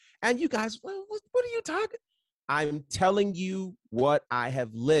profile. And you guys, well, what are you talking? I'm telling you what I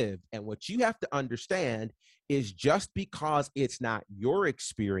have lived. And what you have to understand is just because it's not your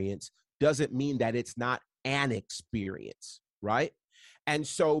experience doesn't mean that it's not an experience, right? And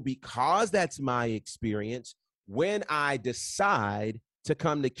so because that's my experience, when I decide to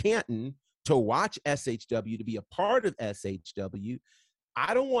come to Canton to watch SHW, to be a part of SHW,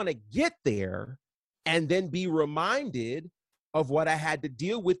 I don't want to get there and then be reminded of what I had to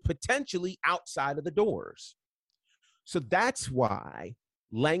deal with potentially outside of the doors. So that's why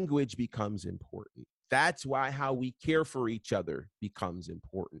language becomes important. That's why how we care for each other becomes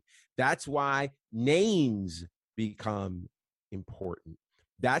important. That's why names become important.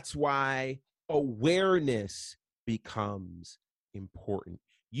 That's why awareness becomes important.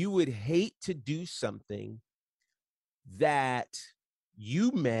 You would hate to do something that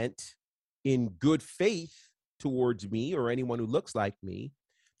you meant in good faith towards me or anyone who looks like me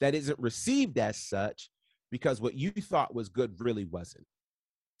that isn't received as such because what you thought was good really wasn't.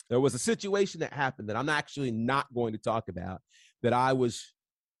 There was a situation that happened that I'm actually not going to talk about that I was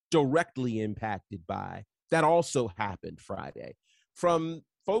directly impacted by that also happened Friday from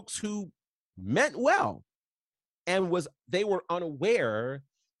folks who meant well and they were unaware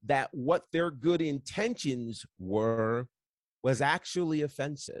that what their good intentions were was actually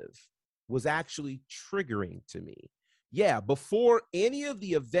offensive, was actually triggering to me. Yeah, before any of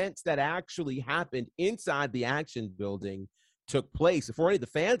the events that actually happened inside the Action Building took place, before any of the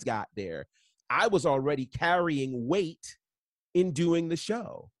fans got there, I was already carrying weight in doing the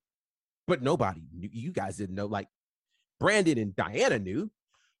show. But nobody knew. You guys didn't know. Like Brandon and Diana knew,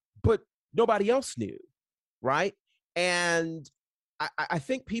 but nobody else knew, right? And I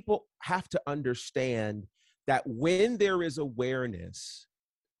think people have to understand that when there is awareness,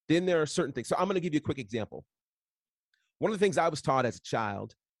 then there are certain things. So I'm going to give you a quick example. One of the things I was taught as a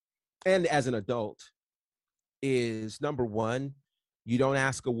child and as an adult is, number one, you don't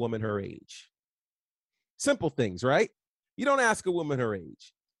ask a woman her age. Simple things, right? You don't ask a woman her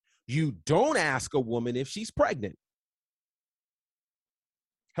age. You don't ask a woman if she's pregnant.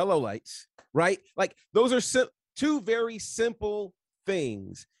 Hello, lights, right? Like those are two very simple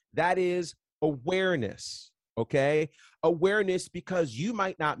things. That is awareness, okay? Awareness, because you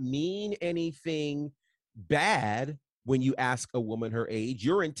might not mean anything bad when you ask a woman her age.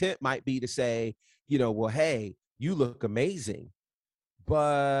 Your intent might be to say, well, hey, you look amazing,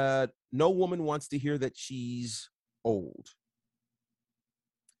 but no woman wants to hear that she's old.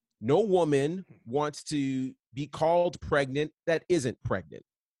 No woman wants to be called pregnant that isn't pregnant.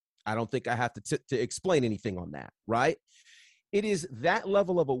 I don't think I have to explain anything on that, right? It is that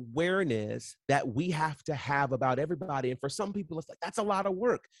level of awareness that we have to have about everybody. And for some people, it's like, that's a lot of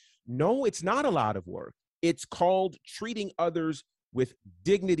work. No, it's not a lot of work. It's called treating others with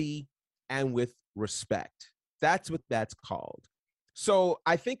dignity and with respect. That's what that's called. So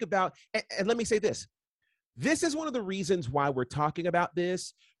I think about, and let me say this. This is one of the reasons why we're talking about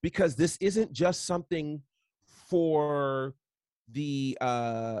this, because this isn't just something for the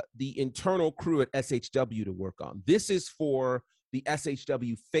internal crew at SHW to work on. This is for the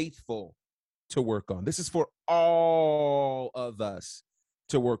SHW faithful to work on. This is for all of us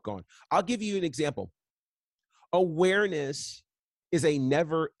to work on. I'll give you an example. Awareness is a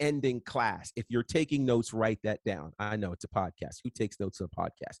never-ending class. If you're taking notes, write that down. I know it's a podcast. Who takes notes on a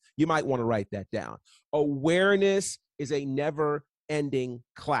podcast? You might want to write that down. Awareness is a never-ending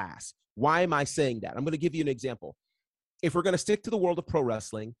class. Why am I saying that? I'm going to give you an example. If we're going to stick to the world of pro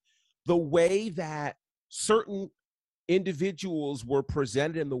wrestling, the way that certain individuals were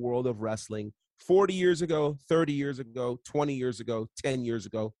presented in the world of wrestling 40 years ago, 30 years ago, 20 years ago, 10 years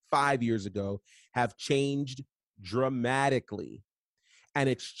ago, 5 years ago, have changed dramatically. And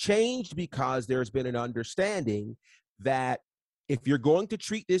it's changed because there's been an understanding that if you're going to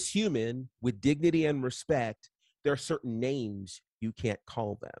treat this human with dignity and respect, there are certain names you can't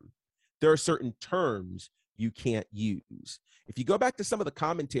call them. There are certain terms you can't use. If you go back to some of the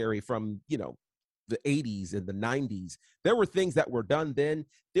commentary from, the 80s and the 90s, there were things that were done then.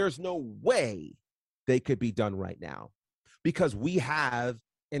 There's no way they could be done right now, because we have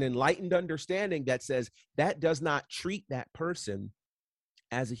an enlightened understanding that says that does not treat that person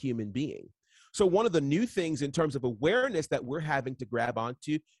as a human being. So one of the new things in terms of awareness that we're having to grab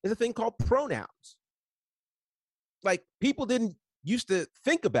onto is a thing called pronouns. Like, people didn't used to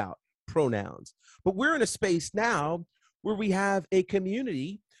think about pronouns, but we're in a space now where we have a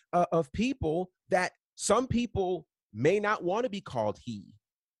community of people that some people may not want to be called he.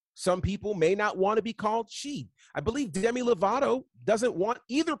 Some people may not want to be called she. I believe Demi Lovato doesn't want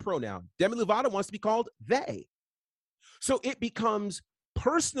either pronoun. Demi Lovato wants to be called they. So it becomes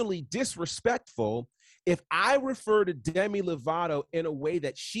personally disrespectful if I refer to Demi Lovato in a way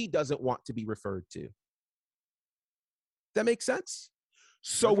that she doesn't want to be referred to. That makes sense?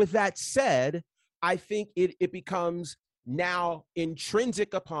 So with that said, I think it becomes now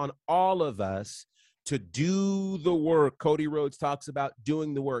intrinsic upon all of us to do the work. Cody Rhodes talks about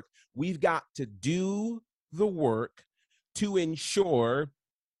doing the work. We've got to do the work to ensure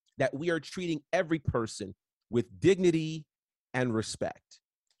that we are treating every person with dignity and respect.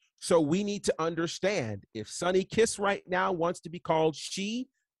 So we need to understand, if Sunny Kiss right now wants to be called she,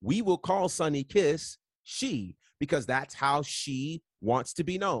 we will call Sunny Kiss she, because that's how she wants to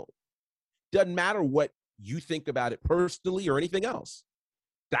be known. Doesn't matter what you think about it personally or anything else.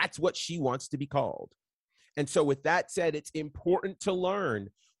 That's what she wants to be called. And so with that said, it's important to learn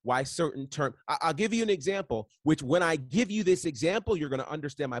why certain terms. I'll give you an example, which when I give you this example, you're going to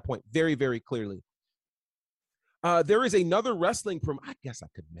understand my point very, very clearly. There is another wrestling promotion. I guess I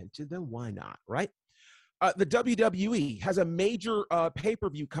could mention them. Why not, right? The WWE has a major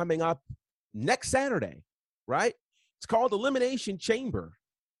pay-per-view coming up next Saturday, right? It's called Elimination Chamber.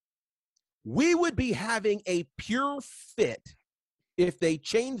 We would be having a pure fit if they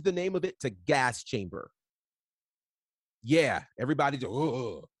changed the name of it to Gas Chamber. Yeah, everybody's,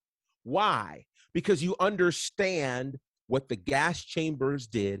 ugh. Why? Because you understand what the gas chambers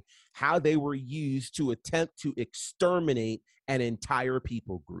did, how they were used to attempt to exterminate an entire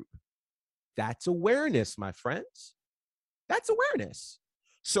people group. That's awareness, my friends. That's awareness.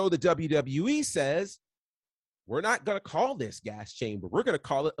 So the WWE says, we're not going to call this gas chamber. We're going to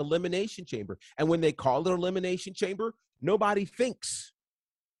call it Elimination Chamber. And when they call it Elimination Chamber, nobody thinks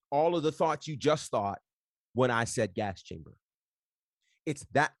all of the thoughts you just thought when I said gas chamber. It's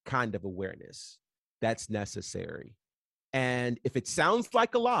that kind of awareness that's necessary. And if it sounds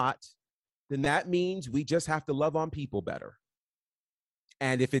like a lot, then that means we just have to love on people better.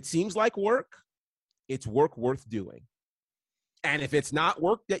 And if it seems like work, it's work worth doing. And if it's not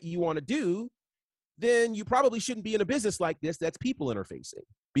work that you want to do, then you probably shouldn't be in a business like this that's people interfacing,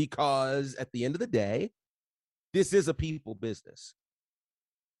 because at the end of the day, this is a people business.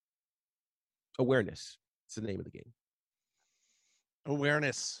 Awareness. It's the name of the game.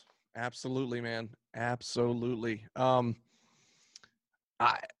 Awareness. Absolutely, man. Absolutely. I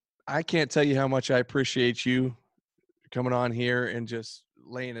can't tell you how much I appreciate you coming on here and just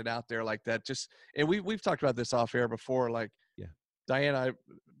laying it out there like that. And we've talked about this off air before. Like, yeah, Diane and I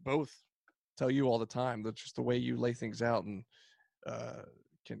both tell you all the time that just the way you lay things out and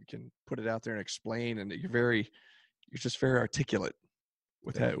can put it out there and explain, and that you're just very articulate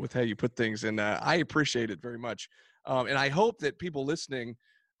with how you put things. And I appreciate it very much. And I hope that people listening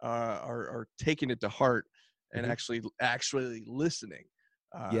are taking it to heart and actually listening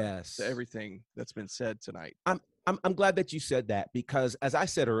yes, to everything that's been said tonight. I'm glad that you said that, because as I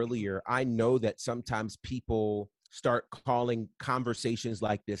said earlier, I know that sometimes people start calling conversations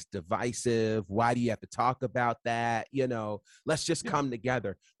like this divisive. Why do you have to talk about that? Let's just come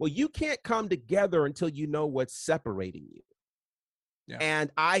together. Well, you can't come together until you know what's separating you. Yeah.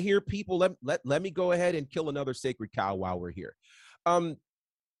 And I hear people, let me go ahead and kill another sacred cow while we're here.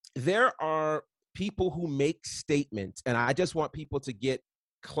 There are people who make statements, and I just want people to get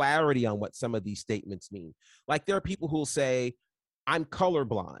clarity on what some of these statements mean. Like, there are people who will say, I'm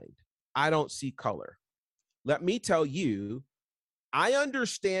colorblind. I don't see color. Let me tell you, I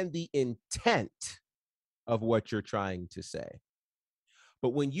understand the intent of what you're trying to say. But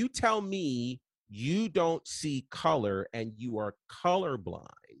when you tell me you don't see color and you are colorblind,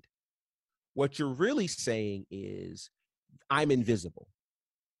 what you're really saying is, I'm invisible.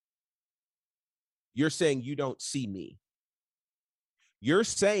 You're saying you don't see me. You're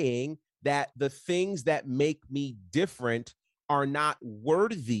saying that the things that make me different are not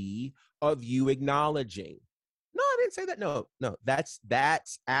worthy of you acknowledging. No, I didn't say that. No,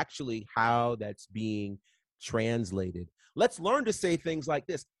 that's actually how that's being translated. Let's learn to say things like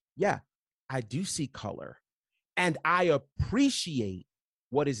this. Yeah, I do see color. And I appreciate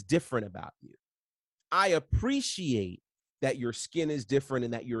what is different about you. I appreciate that your skin is different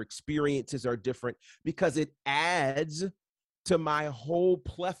and that your experiences are different, because it adds to my whole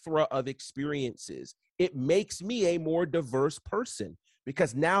plethora of experiences. It makes me a more diverse person,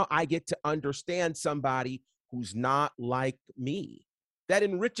 because now I get to understand somebody who's not like me. That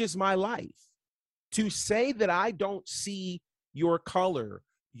enriches my life. To say that I don't see your color,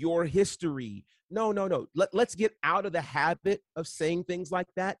 your history, no. Let's get out of the habit of saying things like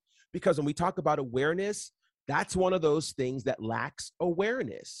that, because when we talk about awareness, that's one of those things that lacks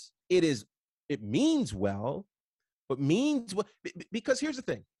awareness. It means well, but means well, because here's the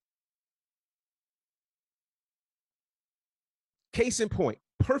thing. Case in point,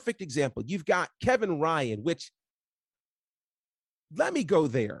 perfect example. You've got Kevin Ryan, which, let me go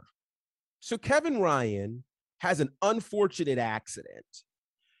there. So Kevin Ryan has an unfortunate accident,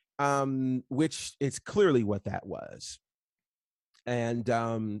 which is clearly what that was, and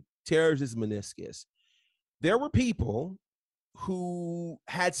tears his meniscus. There were people who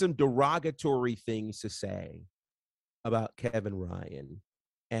had some derogatory things to say about Kevin Ryan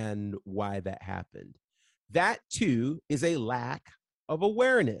and why that happened. That too is a lack of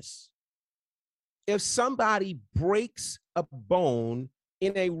awareness. If somebody breaks a bone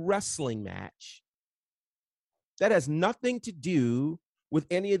in a wrestling match, that has nothing to do with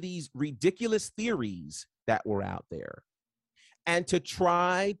any of these ridiculous theories that were out there. And to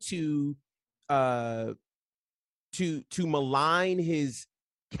try to malign his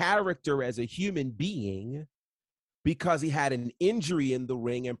character as a human being because he had an injury in the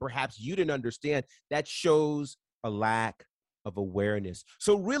ring and perhaps you didn't understand, that shows a lack of awareness.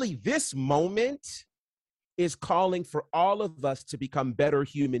 So really, this moment is calling for all of us to become better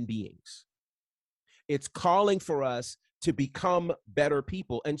human beings. It's calling for us to become better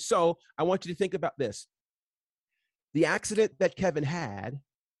people. And so I want you to think about this. The accident that Kevin had,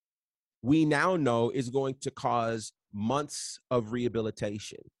 we now know is going to cause months of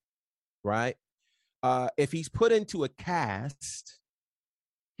rehabilitation, right? If he's put into a cast,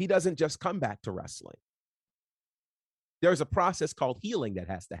 he doesn't just come back to wrestling. There's a process called healing that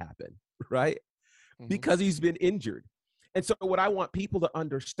has to happen, right? Because he's been injured. And so what I want people to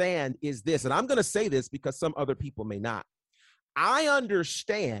understand is this, and I'm going to say this because some other people may not. I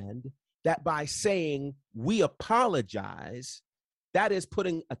understand that by saying we apologize, that is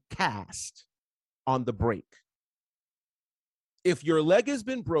putting a cast on the break. If your leg has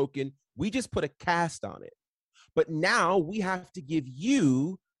been broken, we just put a cast on it. But now we have to give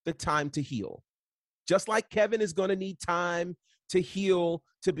you the time to heal. Just like Kevin is going to need time to heal,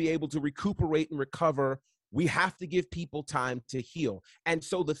 to be able to recuperate and recover, we have to give people time to heal. And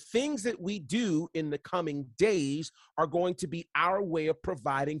so the things that we do in the coming days are going to be our way of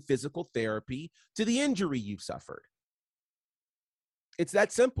providing physical therapy to the injury you've suffered. It's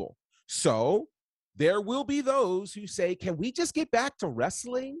that simple. So there will be those who say, can we just get back to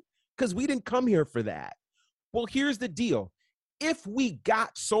wrestling? Because we didn't come here for that. Well, here's the deal. If we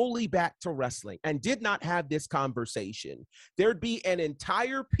got solely back to wrestling and did not have this conversation, there'd be an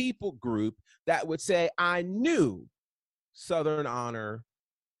entire people group that would say, I knew Southern Honor,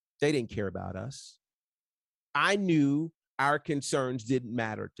 they didn't care about us. I knew our concerns didn't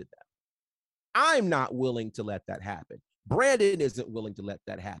matter to them. I'm not willing to let that happen. Brandon isn't willing to let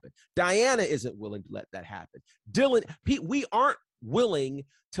that happen. Diana isn't willing to let that happen. Dylan, we aren't willing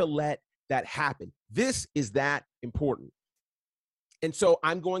to let that happen. This is that important. And so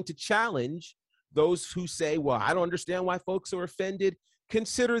I'm going to challenge those who say, well, I don't understand why folks are offended.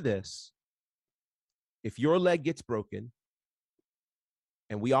 Consider this. If your leg gets broken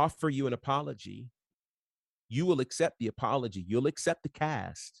and we offer you an apology, you will accept the apology. You'll accept the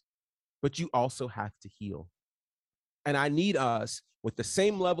cast, but you also have to heal. And I need us, with the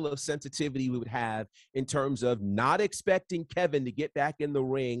same level of sensitivity we would have in terms of not expecting Kevin to get back in the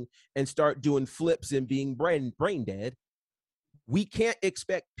ring and start doing flips and being brain dead. We can't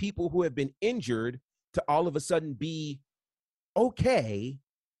expect people who have been injured to all of a sudden be okay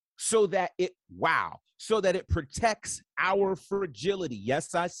so that it protects our fragility.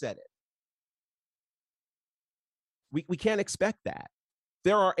 Yes, I said it. We can't expect that.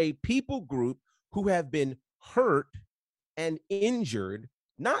 There are a people group who have been hurt and injured,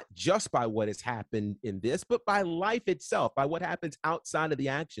 not just by what has happened in this, but by life itself, by what happens outside of the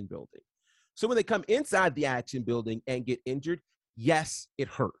action building. So when they come inside the action building and get injured, yes, it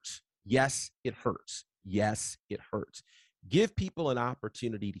hurts. Yes, it hurts. Yes, it hurts. Give people an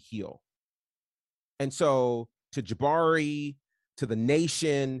opportunity to heal. And so to Jabari, to the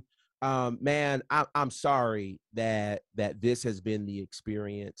nation, man, I'm sorry that this has been the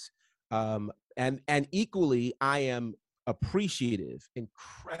experience. And equally, I am appreciative,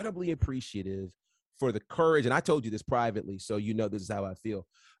 incredibly appreciative for the courage. And I told you this privately, so you know this is how I feel.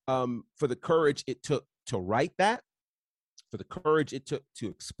 For the courage it took to write that, for the courage it took to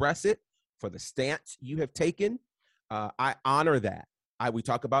express it, for the stance you have taken. I honor that. We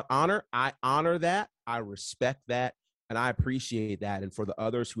talk about honor. I honor that. I respect that. And I appreciate that. And for the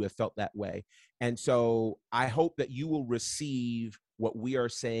others who have felt that way. And so I hope that you will receive what we are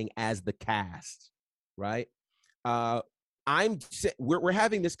saying as the cast, right? We're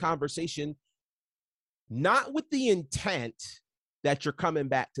having this conversation not with the intent that you're coming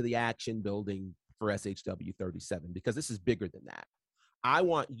back to the action building for SHW 37, because this is bigger than that. I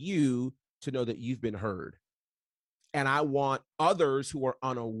want you to know that you've been heard. And I want others who are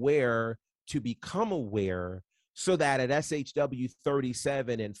unaware to become aware, so that at SHW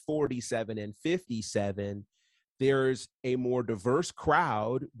 37 and 47 and 57, there's a more diverse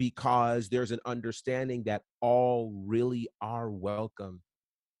crowd, because there's an understanding that all really are welcome,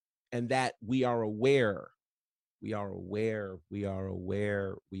 and that we are aware. We are aware. We are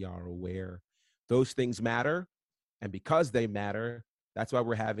aware. We are aware. Those things matter. And because they matter, that's why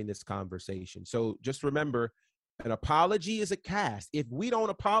we're having this conversation. So just remember, an apology is a cast. If we don't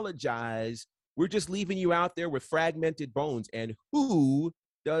apologize, we're just leaving you out there with fragmented bones. And who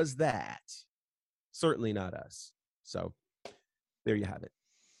does that? Certainly not us. So there you have it.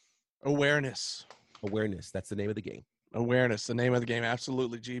 Awareness. Awareness. That's the name of the game. Awareness, the name of the game.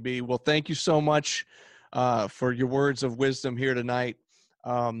 Absolutely, GB. Well, thank you so much for your words of wisdom here tonight.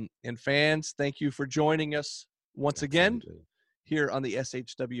 And fans, thank you for joining us once again Absolutely. here on the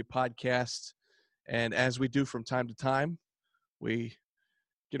SHW podcast. And as we do from time to time, we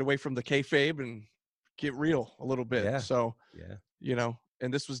get away from the kayfabe and get real a little bit. Yeah. So, Yeah. you know,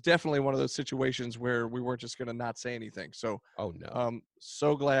 and this was definitely one of those situations where we weren't just going to not say anything. So, Oh, no.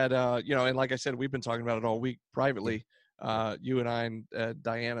 so glad, you know, and like I said, we've been talking about it all week privately, you and I and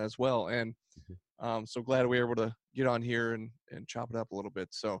Diana as well. And so glad we were able to get on here and chop it up a little bit.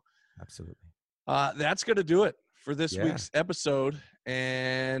 So Absolutely. that's going to do it for this Yeah. week's episode.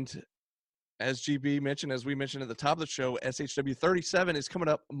 And as GB mentioned, as we mentioned at the top of the show, SHW 37 is coming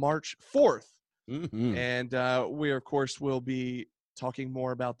up March 4th. Mhm. And we, of course, will be talking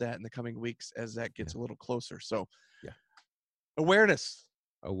more about that in the coming weeks as that gets a little closer. So, Yeah. Awareness,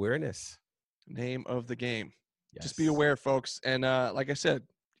 Awareness. name of the game. Yes. Just be aware, folks. And like I said,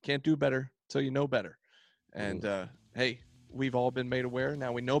 you can't do better till you know better. And hey, we've all been made aware.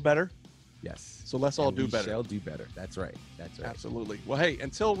 Now we know better. Yes. So let's all And do we better. shall do better. That's right. That's right. Absolutely. Well, hey,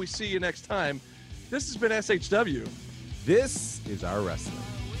 until we see you next time, this has been SHW. This is our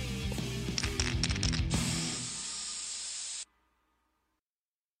wrestling.